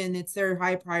know then it's their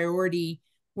high priority.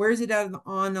 Where is it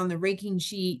on the ranking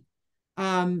sheet?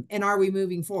 And are we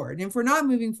moving forward? And if we're not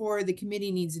moving forward, the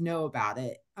committee needs to know about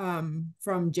it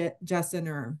from Justin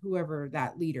or whoever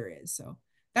that leader is. So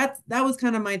that was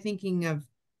kind of my thinking of,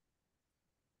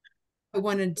 I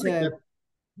wanted to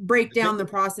break down the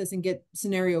process and get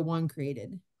scenario 1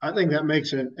 created. I think that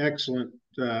makes an excellent,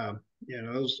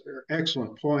 those are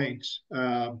excellent points.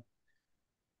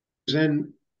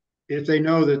 Then if they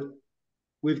know that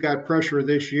we've got pressure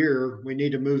this year, we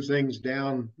need to move things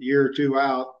down a year or two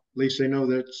out, at least they know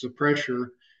that's the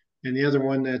pressure. And the other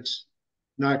one that's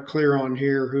not clear on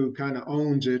here, who kind of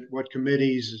owns it, what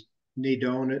committees need to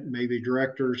own it, maybe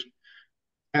directors,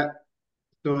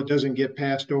 so it doesn't get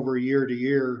passed over year to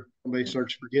year. Somebody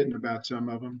starts forgetting about some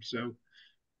of them. So,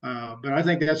 but I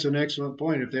think that's an excellent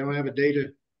point. If they don't have a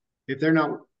data, if they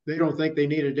don't think they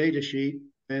need a data sheet,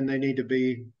 then they need to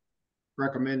be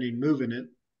recommending moving it.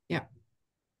 Yeah.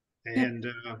 And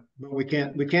but we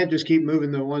can't just keep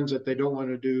moving the ones that they don't want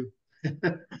to do.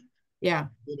 Yeah.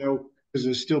 Because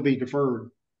it'll still be deferred.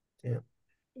 Yeah.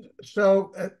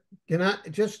 So can I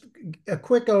just a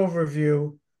quick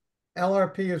overview?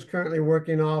 LRP is currently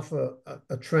working off a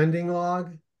trending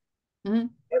log. Mm-hmm.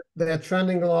 That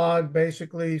trending log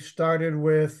basically started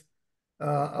with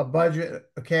a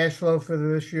cash flow for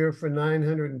this year for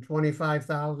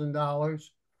 $925,000.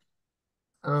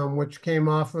 which came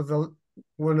off of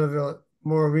one of the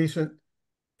more recent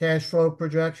cash flow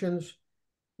projections.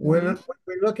 When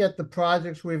we look at the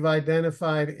projects we've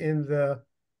identified in the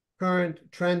current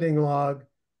trending log,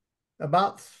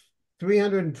 about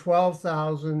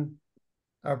 312,000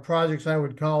 are projects I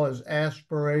would call as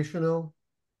aspirational.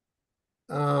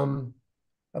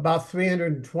 About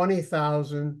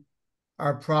 320,000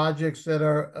 are projects that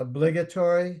are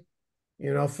obligatory.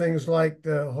 You know, things like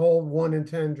the whole 1 in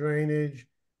 10 drainage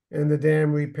and the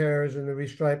dam repairs and the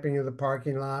restriping of the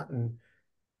parking lot and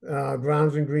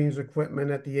grounds and greens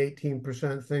equipment at the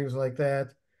 18%, things like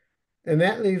that. And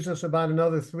that leaves us about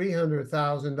another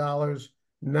 $300,000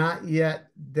 not yet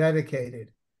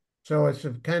dedicated. So it's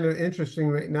kind of interesting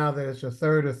right now that it's a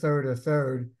third, a third, a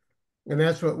third. And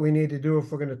that's what we need to do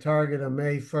if we're going to target a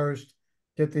May 1st,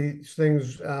 get these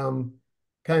things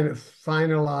kind of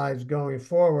finalized going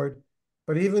forward.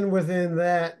 But even within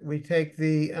that, we take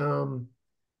the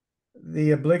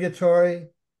obligatory,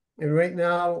 and right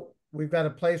now we've got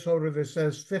a placeholder that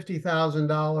says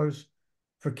 $50,000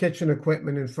 for kitchen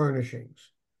equipment and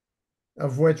furnishings,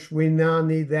 of which we now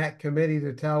need that committee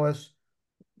to tell us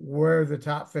where the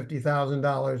top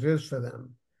 $50,000 is for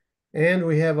them. And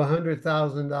we have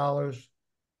 $100,000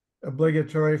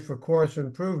 obligatory for course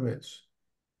improvements.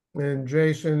 And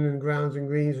Jason and Grounds and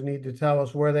Greens need to tell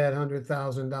us where that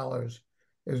 $100,000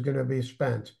 is going to be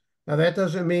spent. Now, that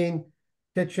doesn't mean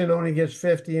kitchen only gets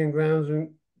 50 and Grounds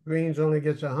and Greens only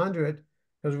gets 100,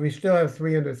 because we still have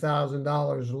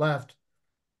 $300,000 left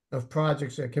of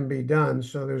projects that can be done.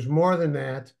 So there's more than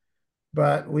that,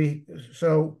 but we're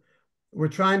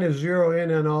trying to zero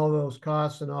in on all those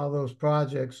costs and all those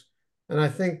projects. And I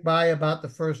think by about the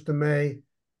 1st of May,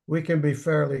 we can be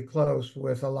fairly close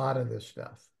with a lot of this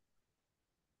stuff.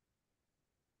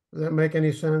 Does that make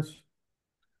any sense?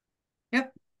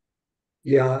 Yep.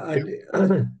 Yeah,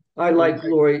 I like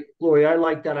Lori, I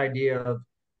like that idea of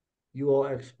you all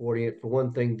exporting it. For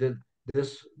one thing,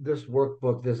 this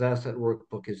workbook, this asset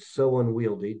workbook is so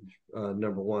unwieldy,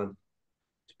 number one.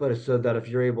 But it's so that if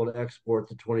you're able to export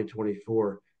to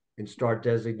 2024 and start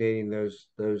designating those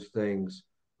things,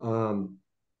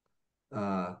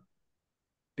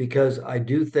 because I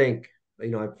do think,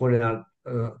 I pointed out,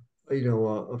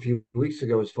 a few weeks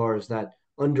ago, as far as that,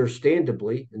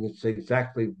 understandably, and it's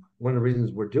exactly one of the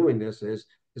reasons we're doing this is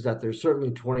that there's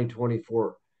certainly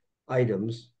 2024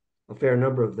 items, a fair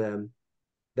number of them,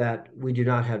 that we do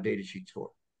not have data sheets for.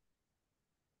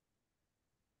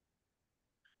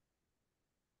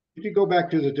 Could you go back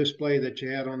to the display that you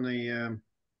had on the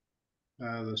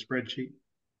spreadsheet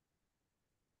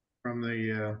from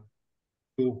the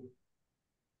tool?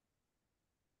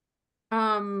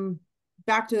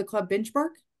 Back to the club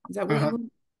benchmark. Is that what you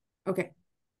want? Okay.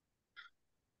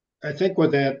 I think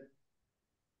with that,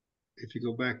 if you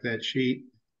go back that sheet,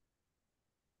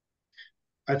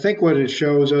 I think what it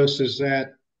shows us is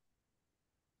that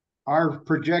our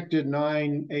projected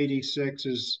 986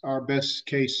 is our best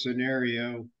case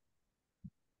scenario.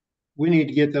 We need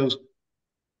to get those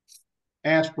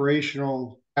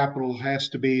aspirational capital, has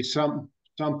to be some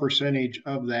percentage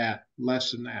of that,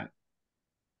 less than that.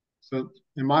 So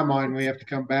in my mind, we have to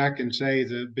come back and say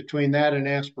that between that and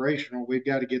aspirational, we've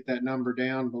got to get that number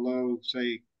down below,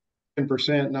 say,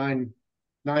 10%,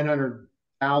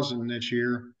 900,000 this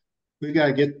year. We've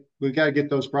got to get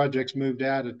those projects moved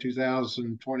out of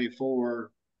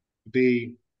 2024 to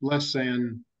be less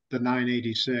than the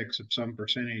 986 of some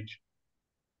percentage.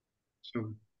 So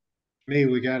to me,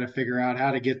 we got to figure out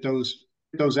how to get those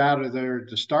out of there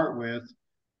to start with,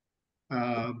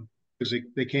 because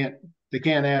they can't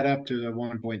add up to the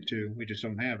 1.2. We just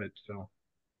don't have it. So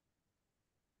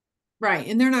right,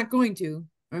 and they're not going to.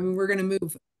 I mean, we're going to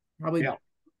move probably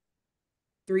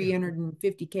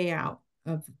 350K out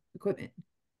of equipment.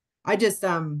 I just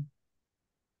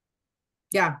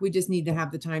we just need to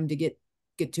have the time to get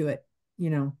to it,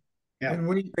 Yeah. And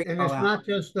it's not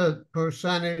just a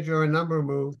percentage or a number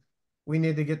move. We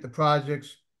need to get the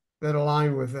projects that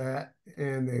align with that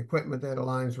and the equipment that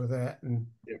aligns with that. And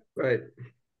right.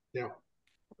 Yeah.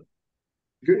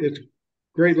 It's a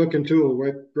great looking tool,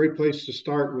 great place to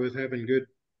start with having good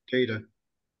data.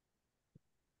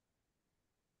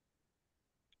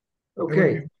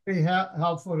 Okay. It would be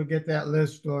helpful to get that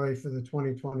list story for the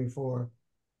 2024.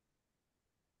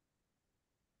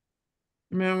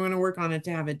 I mean, I'm going to work on it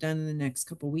to have it done in the next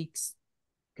couple of weeks.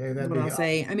 Okay, that's what I'll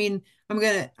say. I mean, I'm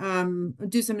gonna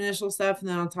do some initial stuff, and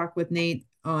then I'll talk with Nate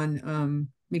on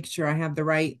making sure I have the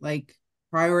right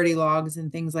priority logs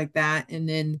and things like that, and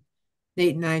then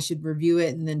Nate and I should review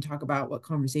it and then talk about what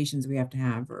conversations we have to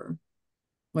have or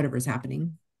whatever's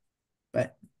happening.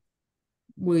 But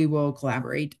we will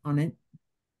collaborate on it.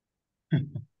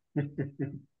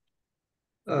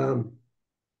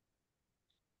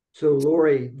 So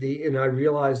Lori, and I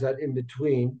realize that in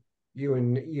between you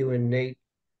and Nate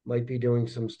might be doing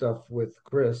some stuff with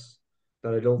Chris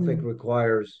that I don't think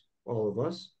requires all of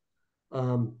us.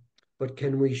 But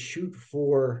can we shoot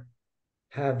for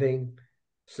having,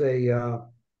 say,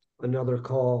 another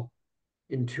call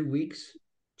in 2 weeks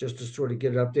just to sort of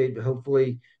get an update?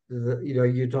 Hopefully,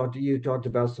 you talked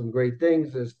about some great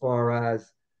things as far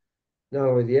as not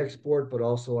only the export, but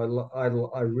also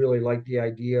I really like the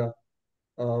idea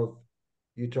of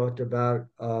you talked about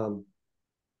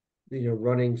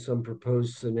running some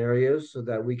proposed scenarios so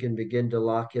that we can begin to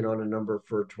lock in on a number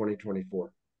for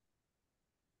 2024.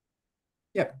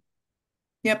 Yep.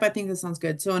 Yep, I think that sounds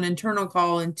good. So an internal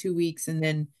call in 2 weeks, and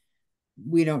then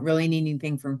we don't really need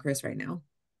anything from Chris right now.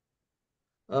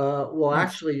 Well,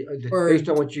 actually, Or based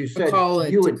on what you A said, call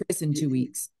you to and Chris in 2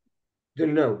 weeks.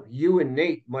 no, you and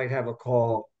Nate might have a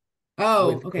call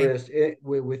Oh, with okay. Chris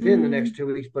within the next 2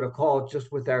 weeks, but a call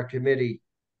just with our committee,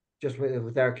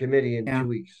 with our committee in Yeah. 2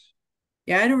 weeks.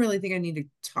 Yeah, I don't really think I need to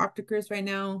talk to Chris right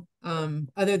now,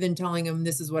 other than telling him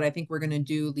this is what I think we're gonna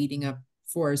do leading up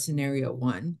for scenario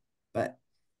 1. But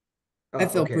I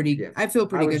feel Okay, pretty yeah. I feel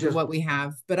pretty was good with just- what we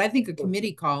have. But I think a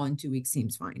committee call in 2 weeks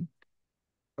seems fine.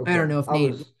 Okay. I don't know if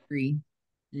Nate would agree.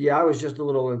 Yeah, I was just a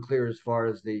little unclear as far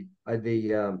as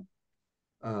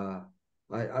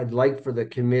I'd like for the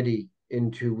committee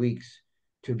in 2 weeks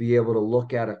to be able to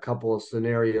look at a couple of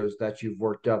scenarios that you've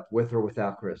worked up with or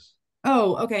without Chris.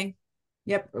 Oh, okay.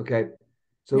 Yep. Okay.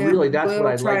 So Yeah, really that's what we'll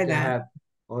I'd try like to that. have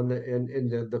on in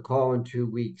the call in 2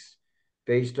 weeks,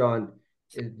 based on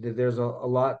there's a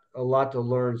lot to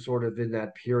learn sort of in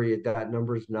that period. That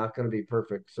number is not going to be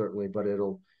perfect, certainly, but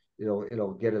it'll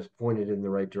get us pointed in the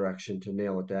right direction to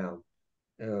nail it down.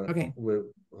 Okay.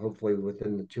 Hopefully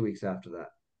within the 2 weeks after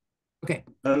that. Okay.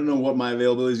 I don't know what my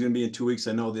availability is going to be in 2 weeks.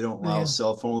 I know they don't allow yeah.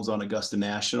 cell phones on Augusta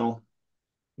National.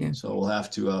 Yeah. So we'll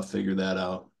have to figure that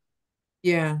out.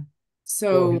 Yeah.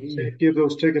 So Give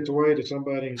those tickets away to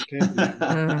somebody who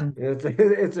can.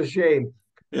 It's a shame,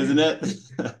 isn't it?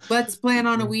 let's plan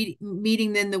on a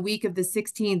meeting then the week of the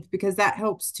 16th, because that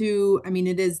helps to, I mean,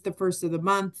 it is the first of the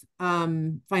month,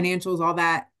 financials, all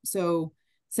that. So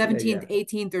 17th,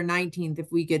 18th, or 19th,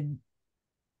 if we could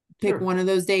pick one of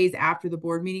those days after the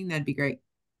board meeting, that'd be great.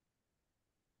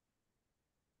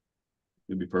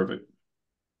 It'd be perfect.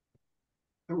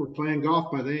 We're playing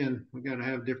golf by then. We got to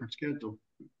have a different schedule.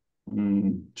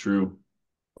 True.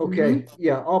 Okay.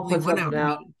 Yeah, I'll Only put 1 something hour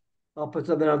out. meeting. I'll put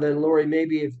something out. Then Lori,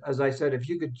 maybe as I said, if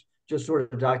you could just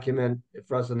sort of document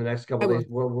for us in the next couple of days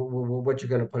what you're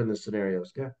going to put in the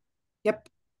scenarios. Okay. Yep.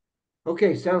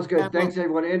 Okay, sounds good. Thanks,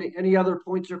 everyone. Any other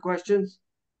points or questions?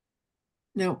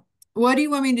 No. What do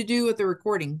you want me to do with the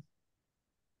recording?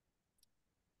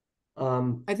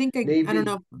 I think I don't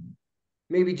know.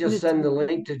 Maybe just send the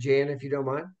link to Jan if you don't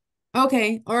mind.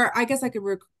 Okay, or I guess I could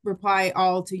reply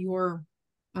all to your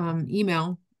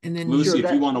email, and then Lucy,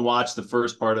 if you want to watch the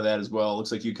first part of that as well, it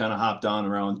looks like you kind of hopped on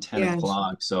around 10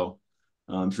 o'clock. So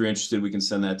if you're interested, we can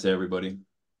send that to everybody.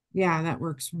 Yeah, that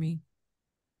works for me.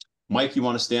 Mike, you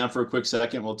want to stay on for a quick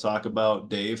second? We'll talk about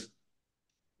Dave.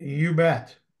 You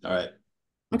bet. All right.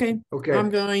 Okay. Okay. I'm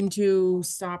going to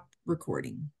stop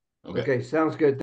recording. Okay, sounds good.